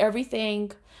 buy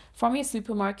everything from your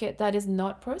supermarket that is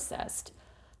not processed.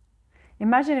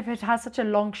 Imagine if it has such a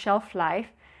long shelf life,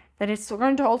 that it's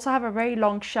going to also have a very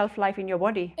long shelf life in your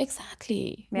body.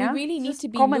 Exactly. Yeah? We really It's need just to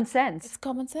be common sense. It's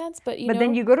common sense, but But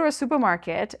then you go to a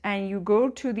supermarket and you go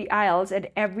to the aisles, and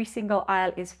every single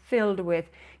aisle is filled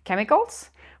with chemicals,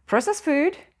 processed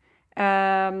food,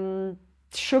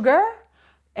 sugar,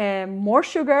 more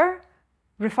sugar,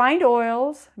 refined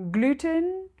oils,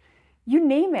 gluten, you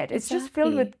name it. It's just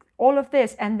filled with all of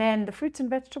this. And then the fruits and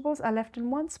vegetables are left in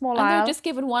one small aisle. And they're just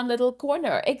given one little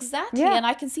corner. Exactly. Yeah. And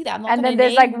I can see that. I'm not And gonna then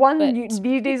there's name, like one, but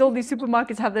these days all these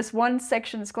supermarkets have this one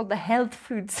section, it's called the health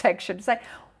food section. It's like,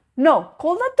 no,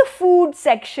 call that the food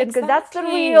section, because that's the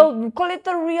Exactly. real, call it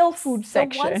the real food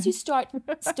section. So once you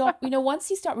once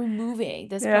you start removing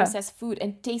this processed food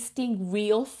and tasting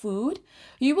real food,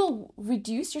 you will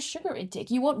reduce your sugar intake.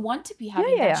 You won't want to be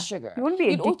having that sugar. You won't be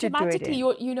You'll addicted to it. automatically,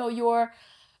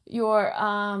 your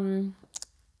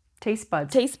Taste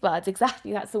buds. taste buds,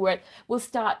 exactly, that's the word, will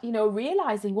start,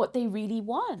 realizing what they really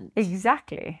want.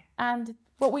 Exactly. And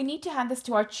but we need to hand this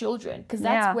to our children, because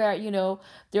that's where,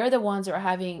 they're the ones who are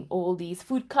having all these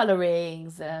food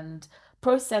colorings and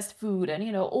processed food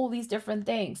and, all these different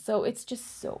things. So it's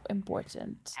just so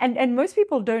important. And most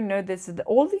people don't know this.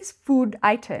 All these food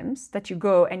items that you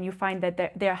go and you find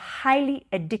that they're highly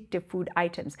addictive food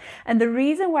items. And the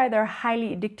reason why they're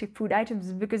highly addictive food items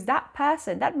is because that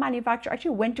person, that manufacturer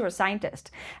actually went to a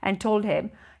scientist and told him,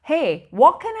 hey,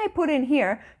 what can I put in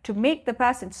here to make the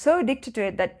person so addicted to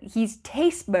it that his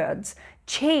taste buds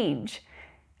change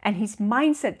and his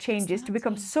mindset changes to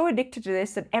become so addicted to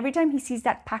this that every time he sees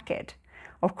that packet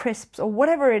or crisps or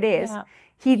whatever it is, Yeah.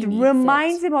 he He needs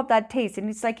reminds it. him of that taste, and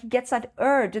it's like he gets that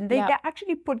urge, and they Yeah.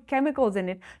 actually put chemicals in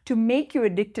it to make you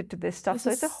addicted to this stuff. This So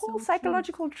is it's a whole so true.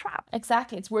 psychological trap.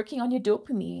 Exactly. It's working on your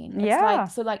dopamine. It's Yeah. like,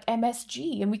 so like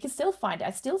MSG, and we can still find it.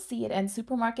 I still see it in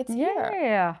supermarkets here.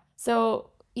 Yeah.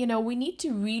 So, you know, we need to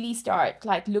really start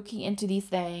like looking into these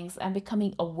things and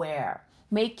becoming aware,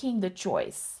 making the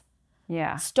choice.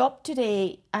 Yeah. Stop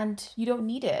today and you don't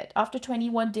need it. After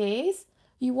 21 days,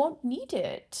 you won't need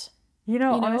it. You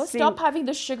know, You know, honestly, stop having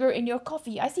the sugar in your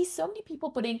coffee. I see so many people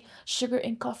putting sugar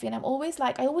in coffee, and I'm always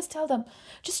like, I always tell them,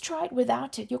 just try it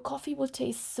without it. Your coffee will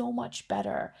taste so much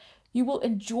better. You will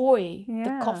enjoy the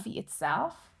Yeah. coffee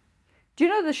itself. do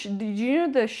you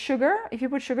know the sugar? If you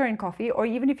put sugar in coffee, or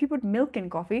even if you put milk in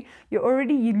coffee, you're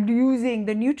already losing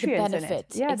the The nutrients in it. benefit,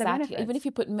 Yeah, the exactly. benefits. Even if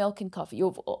you put milk in coffee,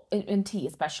 in tea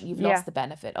especially, you've Yeah. lost the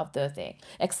benefit of the thing.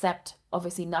 Except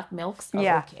obviously nut milks are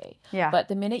Yeah. okay. Yeah. But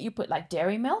the minute you put like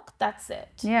dairy milk, that's it.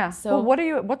 Yeah. So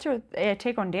Well, what's your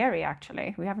take on dairy?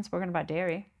 Actually, we haven't spoken about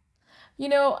dairy. you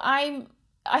know,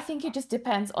 I think it just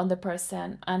depends on the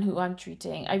person and who I'm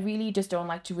treating. I really just don't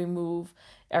like to remove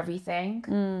everything.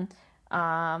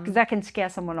 Because that can scare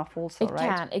someone off also, It right?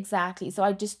 can, exactly. So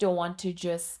I just don't want to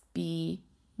just be,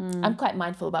 I'm quite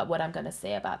mindful about what I'm going to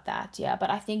say about that. Yeah. But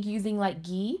I think using like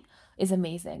ghee is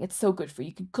amazing. It's so good for you.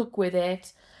 You can cook with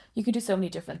it. You can do so many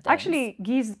different things. Actually,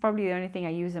 ghee is probably the only thing I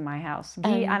use in my house.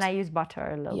 Ghee, and I use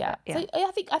butter a little yeah. bit.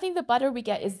 So I think the butter we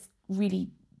get is really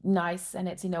nice, and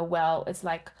it's, you know, well, it's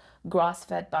like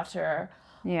grass-fed butter.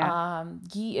 Yeah.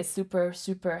 Ghee is super,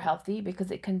 super healthy because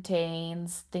it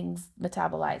contains things,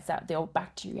 metabolites that the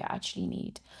bacteria actually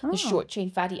need. The short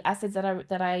chain fatty acids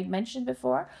that I mentioned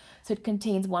before. So it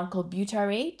contains one called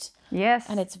butyrate, Yes.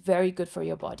 and it's very good for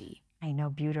your body. I know,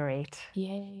 butyrate.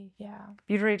 Yay, yeah.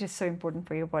 Butyrate is so important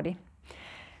for your body.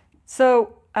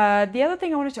 So the other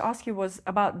thing I wanted to ask you was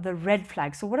about the red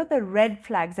flags. So what are the red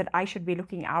flags that I should be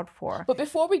looking out for? But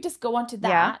before we just go on to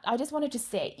that, I just wanted to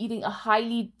say eating a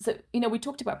highly, so, you know, we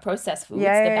talked about processed foods, the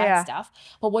bad stuff,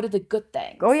 but what are the good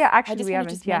things? Oh yeah, I actually just we want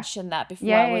to haven't. just mention that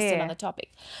before I was still on the topic.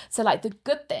 So like the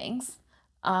good things,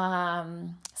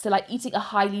 so like eating a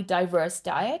highly diverse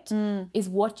diet is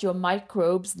what your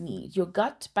microbes need. Your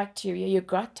gut bacteria, your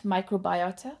gut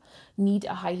microbiota need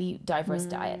a highly diverse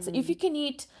diet. So if you can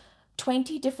eat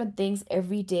 20 different things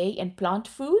every day in plant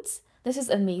foods, this is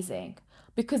amazing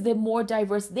because the more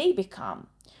diverse they become.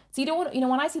 So you don't want, you know,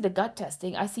 when I see the gut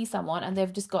testing, I see someone and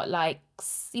they've just got like,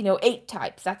 you know, 8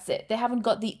 types. That's it. They haven't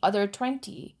got the other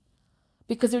 20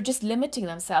 because they're just limiting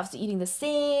themselves to eating the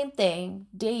same thing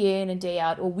day in and day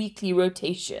out, or weekly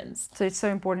rotations. So it's so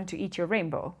important to eat your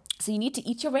rainbow. So you need to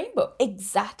eat your rainbow.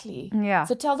 Exactly. Yeah.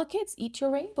 So tell the kids, eat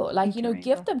your rainbow. Like, you know,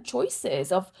 give them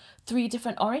choices of 3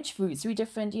 different orange foods, 3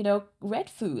 different, you know, red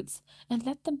foods, and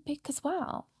let them pick as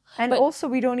well. And also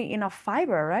we don't eat enough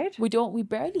fiber, right? We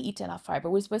barely eat enough fiber.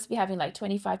 We're supposed to be having like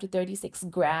 25 to 36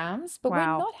 grams, but we're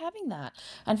not having that.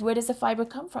 And where does the fiber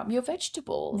come from? Your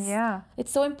vegetables. Yeah.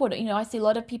 It's so important. You know, I see a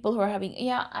lot of people who are having,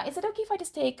 is it okay if I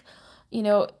just take, you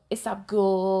know,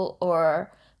 isabgol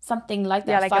or something like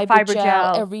that, like fiber, a fiber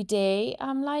gel every day?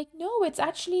 I'm like, no, it's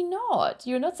actually not.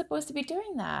 You're not supposed to be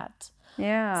doing that.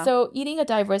 Yeah. So eating a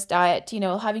diverse diet, you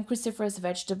know, having cruciferous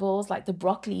vegetables like the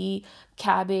broccoli,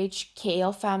 cabbage,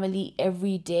 kale family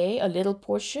every day, a little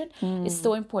portion is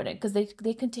so important because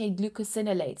they contain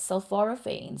glucosinolates,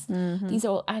 sulforaphanes. These are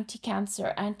all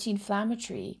anti-cancer,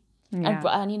 anti-inflammatory.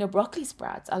 And you know, broccoli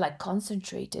sprouts are like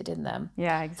concentrated in them.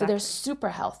 Yeah, exactly. So they're super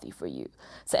healthy for you.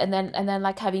 So and then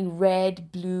like having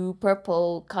red, blue,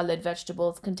 purple colored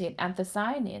vegetables contain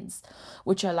anthocyanins,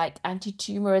 which are like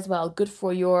anti-tumor as well, good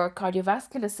for your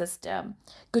cardiovascular system,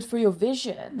 good for your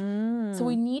vision. So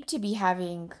we need to be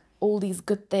having all these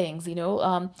good things, you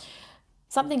know.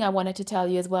 Something I wanted to tell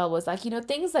you as well was like, you know,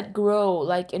 things that grow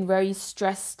like in very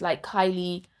stressed, like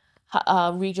highly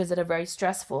regions that are very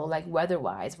stressful, like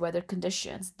weather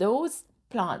conditions, those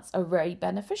plants are very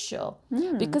beneficial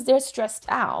because they're stressed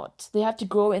out. They have to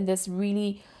grow in this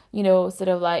really, you know, sort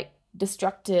of like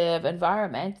destructive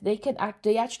environment. They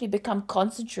actually become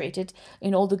concentrated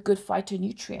in all the good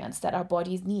phytonutrients that our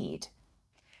bodies need.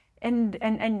 And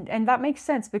that makes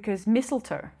sense because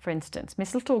mistletoe, for instance,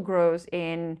 mistletoe grows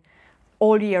in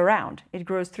all year round. It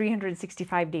grows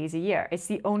 365 days a year. It's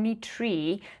the only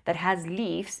tree that has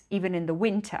leaves even in the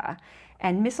winter.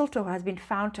 And mistletoe has been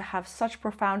found to have such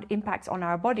profound impacts on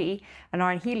our body and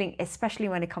our healing, especially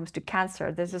when it comes to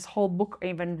cancer. There's this whole book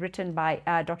even written by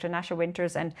Dr. Nasha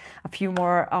Winters and a few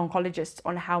more oncologists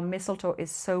on how mistletoe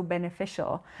is so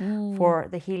beneficial for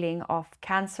the healing of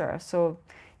cancer. So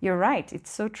You're right.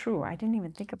 It's so true. I didn't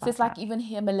even think about So it's that. like even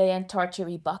Himalayan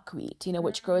Tartary buckwheat,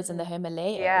 which grows in the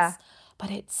Himalayas. Yeah.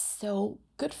 But it's so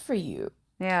good for you.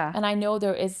 Yeah. And I know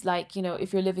there is like,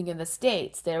 if you're living in the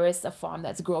States, there is a farm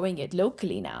that's growing it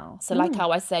locally now. So like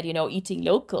how I said, eating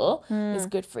local is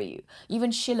good for you. Even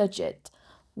Shilajit,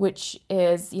 which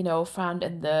is, found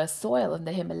in the soil in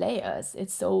the Himalayas.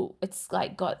 It's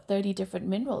like got 30 different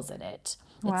minerals in it.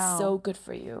 It's so good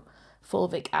for you.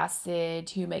 Fulvic acid,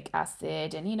 humic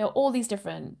acid, and, all these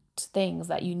different things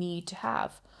that you need to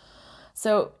have.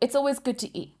 So it's always good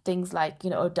to eat things like,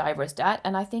 a diverse diet.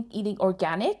 And I think eating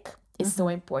organic is so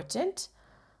important.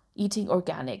 Eating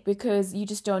organic, because you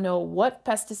just don't know what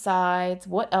pesticides,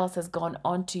 what else has gone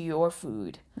onto your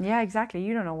food. Yeah, exactly.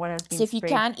 You don't know what has been So if you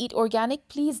sprayed. can eat organic,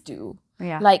 please do.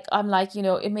 Yeah. Like, I'm like,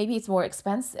 maybe it's more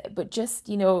expensive, but just,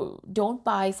 don't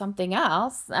buy something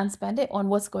else and spend it on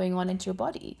what's going on into your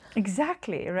body.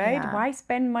 Exactly, right? Yeah. Why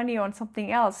spend money on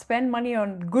something else? Spend money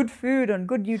on good food, on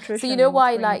good nutrition. So you know what's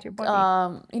why, going into like, your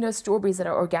body. strawberries that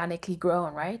are organically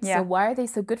grown, right? Yeah. So why are they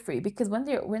so good for you? Because when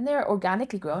they're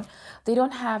organically grown, they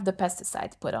don't have the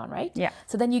pesticides put on, right? Yeah.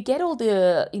 So then you get all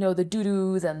the, the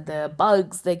doo-doos and the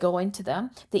bugs, they go into them.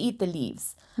 They eat the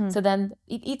leaves. So then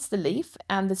it eats the leaf,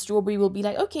 and the strawberry will be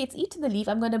like, okay, it's eaten the leaf.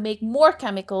 I'm going to make more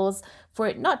chemicals for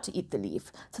it not to eat the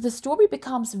leaf. So the strawberry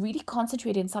becomes really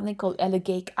concentrated in something called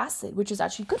ellagic acid, which is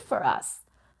actually good for us.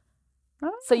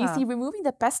 So you see, removing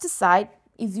the pesticide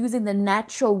is using the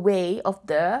natural way of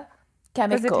the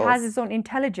chemicals. Because it has its own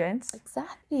intelligence.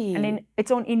 Exactly. And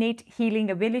its own innate healing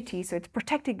ability. So it's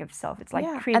protecting itself. It's like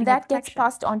creating and that gets protection.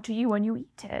 passed on to you when you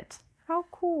eat it. How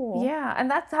cool. Yeah,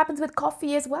 and that happens with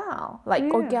coffee as well, like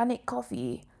organic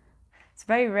coffee. It's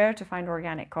very rare to find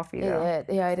organic coffee, though.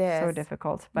 Yeah, it is. So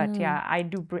difficult. But yeah, I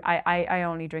do. I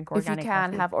only drink organic If you can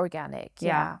coffee. have organic.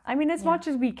 Yeah. I mean, as much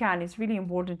as we can, it's really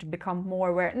important to become more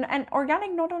aware. And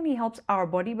organic not only helps our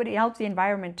body, but it helps the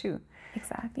environment too.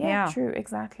 Exactly. Yeah, true.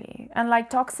 Exactly. And like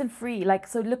toxin free, like,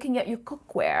 so looking at your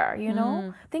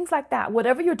cookware, things like that.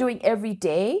 Whatever you're doing every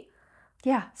day.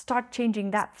 Yeah. Start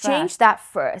changing that first. Change that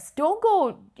first. Don't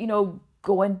go,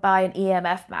 go and buy an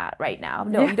EMF mat right now.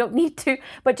 No, you don't need to.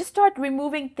 But just start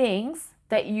removing things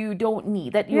that you don't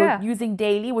need, that you're using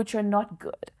daily, which are not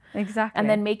good. Exactly. And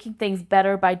then making things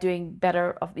better by doing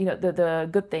better of, the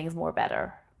good things more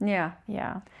better. Yeah.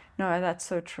 Yeah. No, that's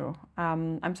so true.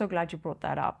 I'm so glad you brought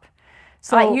that up.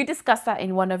 So you discussed that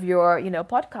in one of your,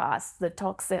 podcasts, the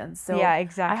toxins. So yeah,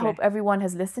 exactly. I hope everyone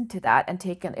has listened to that and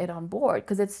taken it on board,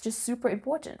 because it's just super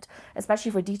important,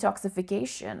 especially for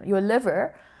detoxification. Your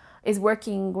liver is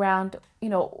working around,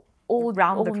 all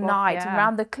night,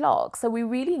 around the clock. So we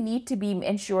really need to be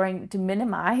ensuring to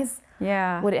minimize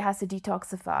what it has to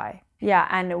detoxify. Yeah,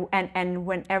 and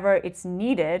whenever it's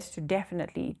needed, to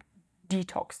definitely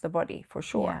detox the body, for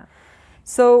sure. Yeah.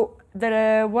 So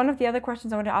one of the other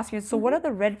questions I want to ask you is, so what are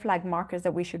the red flag markers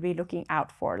that we should be looking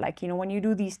out for? Like, when you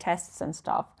do these tests and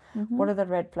stuff, what are the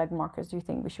red flag markers do you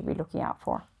think we should be looking out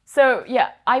for? So yeah,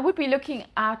 I would be looking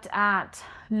at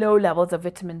low levels of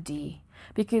vitamin D,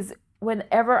 because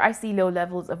whenever I see low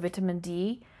levels of vitamin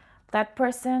D, that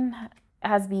person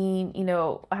has been,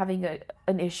 having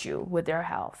an issue with their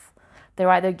health. They're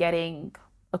either getting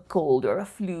a cold or a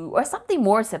flu or something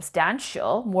more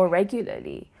substantial more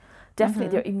regularly. Definitely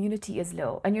their immunity is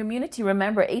low. And your immunity,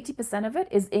 remember, 80% of it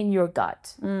is in your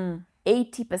gut.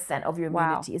 80% of your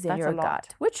immunity is in your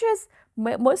gut, which is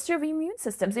most of your immune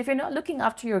systems. If you're not looking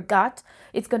after your gut,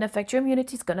 it's going to affect your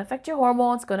immunity, it's going to affect your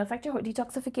hormones, it's going to affect your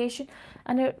detoxification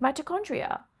and your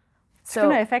mitochondria. It's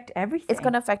going to affect everything. It's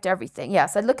going to affect everything. Yeah.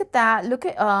 So look at that. Look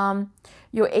at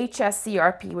your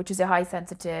HSCRP, which is a high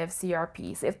sensitive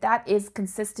CRP. So if that is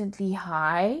consistently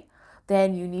high,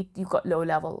 then you've got low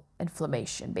level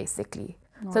inflammation, basically.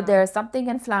 Wow. So there's something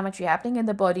inflammatory happening in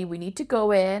the body. We need to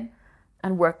go in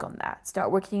and work on that. Start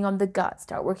working on the gut.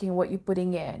 Start working on what you're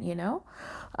putting in,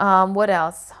 What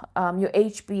else? Your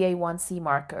HbA1c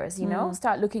markers,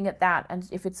 Start looking at that. And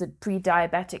if it's a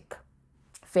pre-diabetic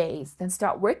phase, then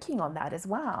start working on that as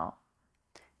well.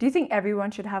 Do you think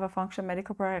everyone should have a functional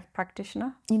medical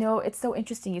practitioner? It's so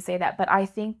interesting you say that, but I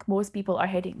think most people are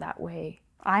heading that way.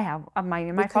 I have.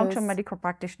 My functional medical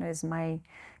practitioner is my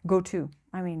go-to.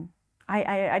 I mean,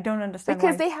 I don't understand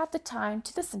because they have the time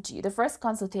to listen to you. The first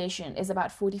consultation is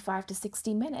about 45 to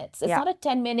 60 minutes. It's not a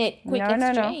 10-minute quick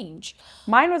exchange.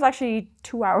 No. Mine was actually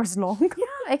 2 hours long.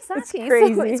 Yeah, exactly. It's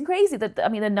crazy. So it's crazy that,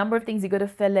 the number of things you got to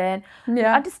fill in,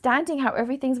 understanding how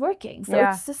everything's working. So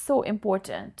it's just so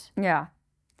important. Yeah.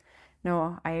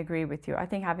 No, I agree with you. I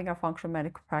think having a functional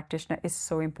medical practitioner is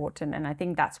so important, and I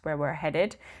think that's where we're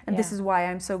headed. And this is why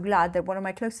I'm so glad that one of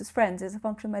my closest friends is a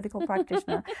functional medical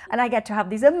practitioner, and I get to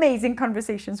have these amazing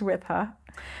conversations with her.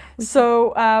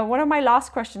 So one of my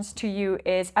last questions to you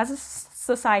is, as a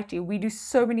society, we do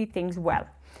so many things well,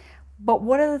 but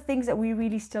what are the things that we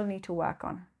really still need to work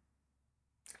on?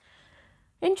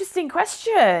 Interesting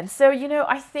question. So,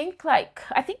 I think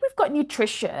we've got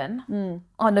nutrition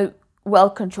on a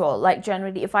well controlled. Like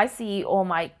generally, if I see all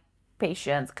my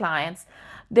patients, clients,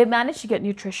 they manage to get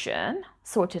nutrition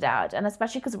sorted out. And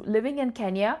especially because living in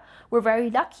Kenya, we're very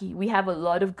lucky. We have a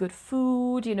lot of good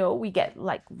food, we get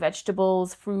like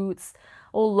vegetables, fruits,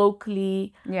 all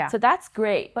locally. Yeah. So that's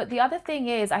great. But the other thing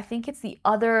is, I think it's the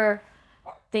other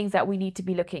things that we need to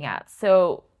be looking at.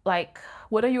 So like,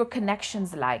 what are your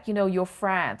connections like? Your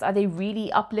friends, are they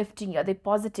really uplifting you? Are they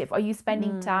positive? Are you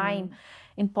spending time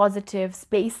in positive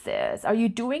spaces? Are you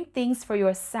doing things for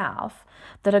yourself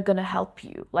that are going to help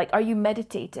you? Like, are you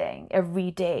meditating every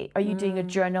day? Are you doing a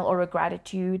journal or a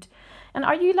gratitude? And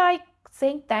are you like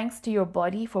saying thanks to your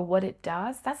body for what it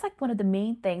does? That's like one of the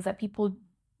main things that people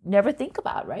never think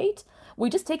about, right? We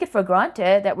just take it for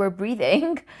granted that we're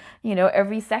breathing,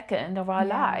 every second of our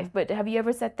life. But have you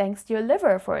ever said thanks to your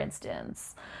liver, for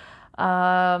instance?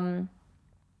 So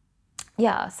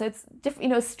it's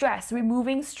different, stress,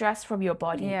 removing stress from your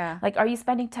body. Yeah. Like, are you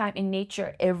spending time in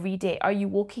nature every day? Are you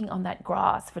walking on that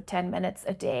grass for 10 minutes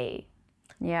a day?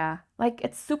 Yeah. Like,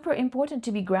 it's super important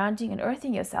to be grounding and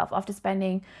earthing yourself after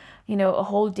spending, a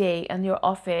whole day in your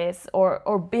office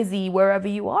or busy wherever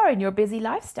you are in your busy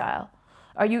lifestyle.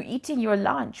 Are you eating your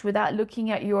lunch without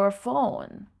looking at your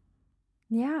phone?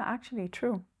 Yeah, actually,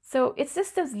 true. So it's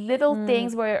just those little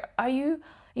things where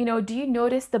do you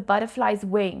notice the butterfly's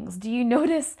wings? Do you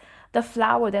notice the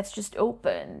flower that's just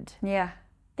opened? Yeah.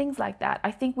 Things like that.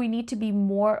 I think we need to be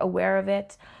more aware of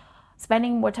it,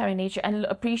 spending more time in nature and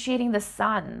appreciating the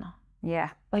sun. Yeah.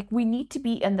 Like, we need to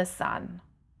be in the sun.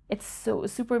 It's so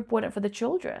super important for the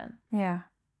children. Yeah.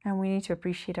 And we need to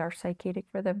appreciate our circadian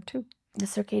rhythm too. The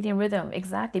circadian rhythm,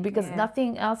 exactly, because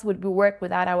nothing else would work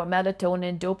without our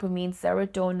melatonin, dopamine,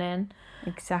 serotonin.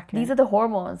 Exactly. These are the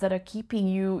hormones that are keeping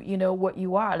you, what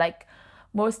you are. Like,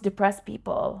 most depressed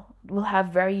people will have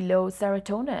very low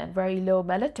serotonin, very low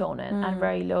melatonin, and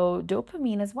very low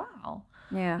dopamine as well.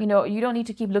 Yeah. You don't need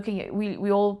to keep looking at,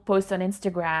 we all post on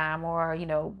Instagram or,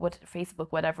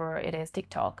 Facebook, whatever it is,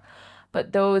 TikTok.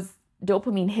 But those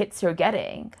dopamine hits you're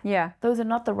getting, those are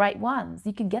not the right ones.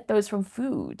 You can get those from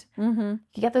food. You can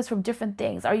get those from different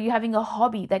things. Are you having a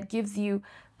hobby that gives you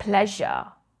pleasure?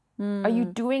 Are you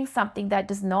doing something that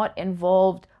does not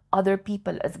involve other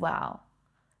people as well?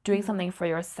 Doing something for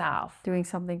yourself. Doing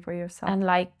something for yourself. And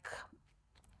like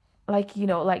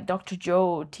Dr.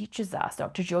 Joe teaches us,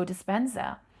 Dr. Joe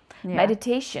Dispenza,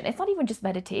 meditation. It's not even just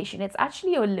meditation. It's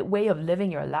actually a way of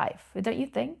living your life. Don't you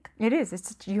think? It is.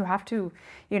 It's you have to,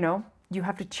 you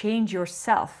have to change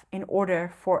yourself in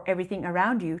order for everything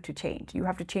around you to change. You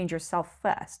have to change yourself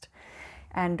first,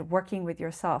 and working with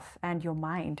yourself and your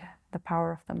mind, the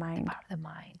power of the mind. The power of the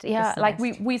mind. Yeah, like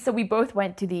we both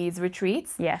went to these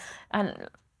retreats. Yes. And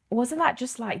wasn't that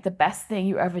just like the best thing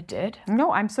you ever did?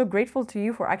 No, I'm so grateful to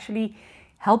you for actually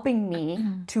helping me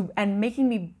and making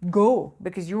me go,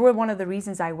 because you were one of the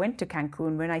reasons I went to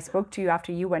Cancun. When I spoke to you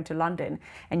after you went to London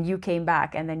and you came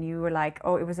back, and then you were like,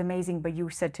 oh, it was amazing, but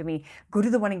you said to me, go to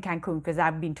the one in Cancun because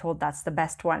I've been told that's the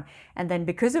best one. And then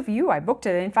because of you, I booked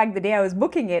it. And in fact, the day I was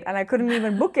booking it and I couldn't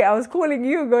even book it, I was calling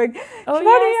you going, Shivani,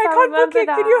 I can't book it.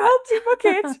 Can you help me book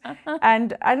it?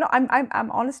 And I know I'm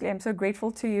honestly, I'm so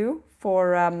grateful to you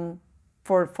for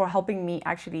helping me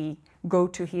actually go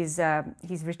to his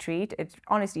retreat. It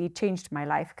honestly changed my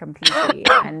life completely,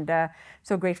 and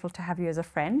so grateful to have you as a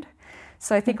friend.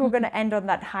 So I think we're going to end on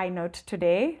that high note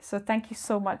today. So thank you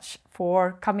so much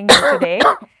for coming here today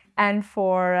and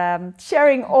for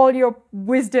sharing all your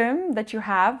wisdom that you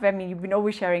have. I mean, you've been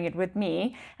always sharing it with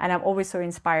me, and I'm always so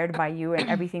inspired by you and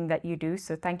everything that you do.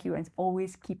 So thank you, and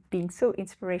always keep being so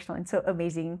inspirational and so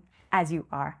amazing as you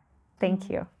are. Thank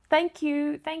you. Thank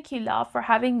you, love, for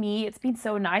having me. It's been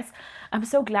so nice. I'm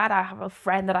so glad I have a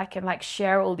friend that I can like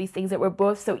share all these things that we're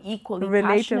both so equally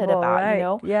passionate about. Right?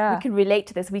 Yeah. We can relate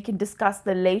to this. We can discuss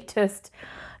the latest,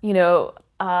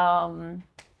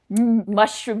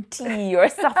 mushroom tea or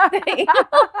something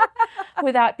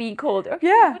without being called. Okay,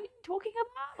 yeah. What are you talking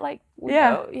about? Like,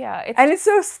 It's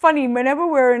so funny whenever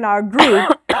we're in our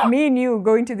group, me and you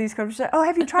go into these conversations. Oh,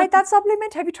 have you tried that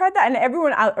supplement? Have you tried that? And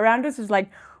everyone around us is like.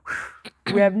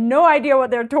 We have no idea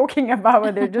what they're talking about,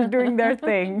 but they're just doing their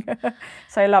thing.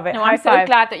 So I love it. No, I'm so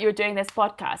glad that you're doing this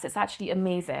podcast. It's actually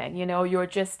amazing. You know, you're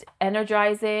just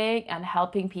energizing and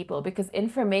helping people, because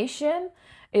information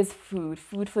is food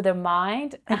for their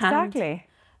mind. Exactly. And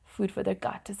food for their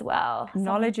gut as well.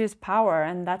 Knowledge is power,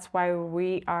 and that's why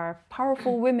we are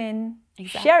powerful women.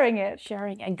 Exactly. Sharing it.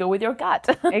 Sharing, and go with your gut.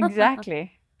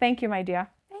 Exactly. Thank you, my dear.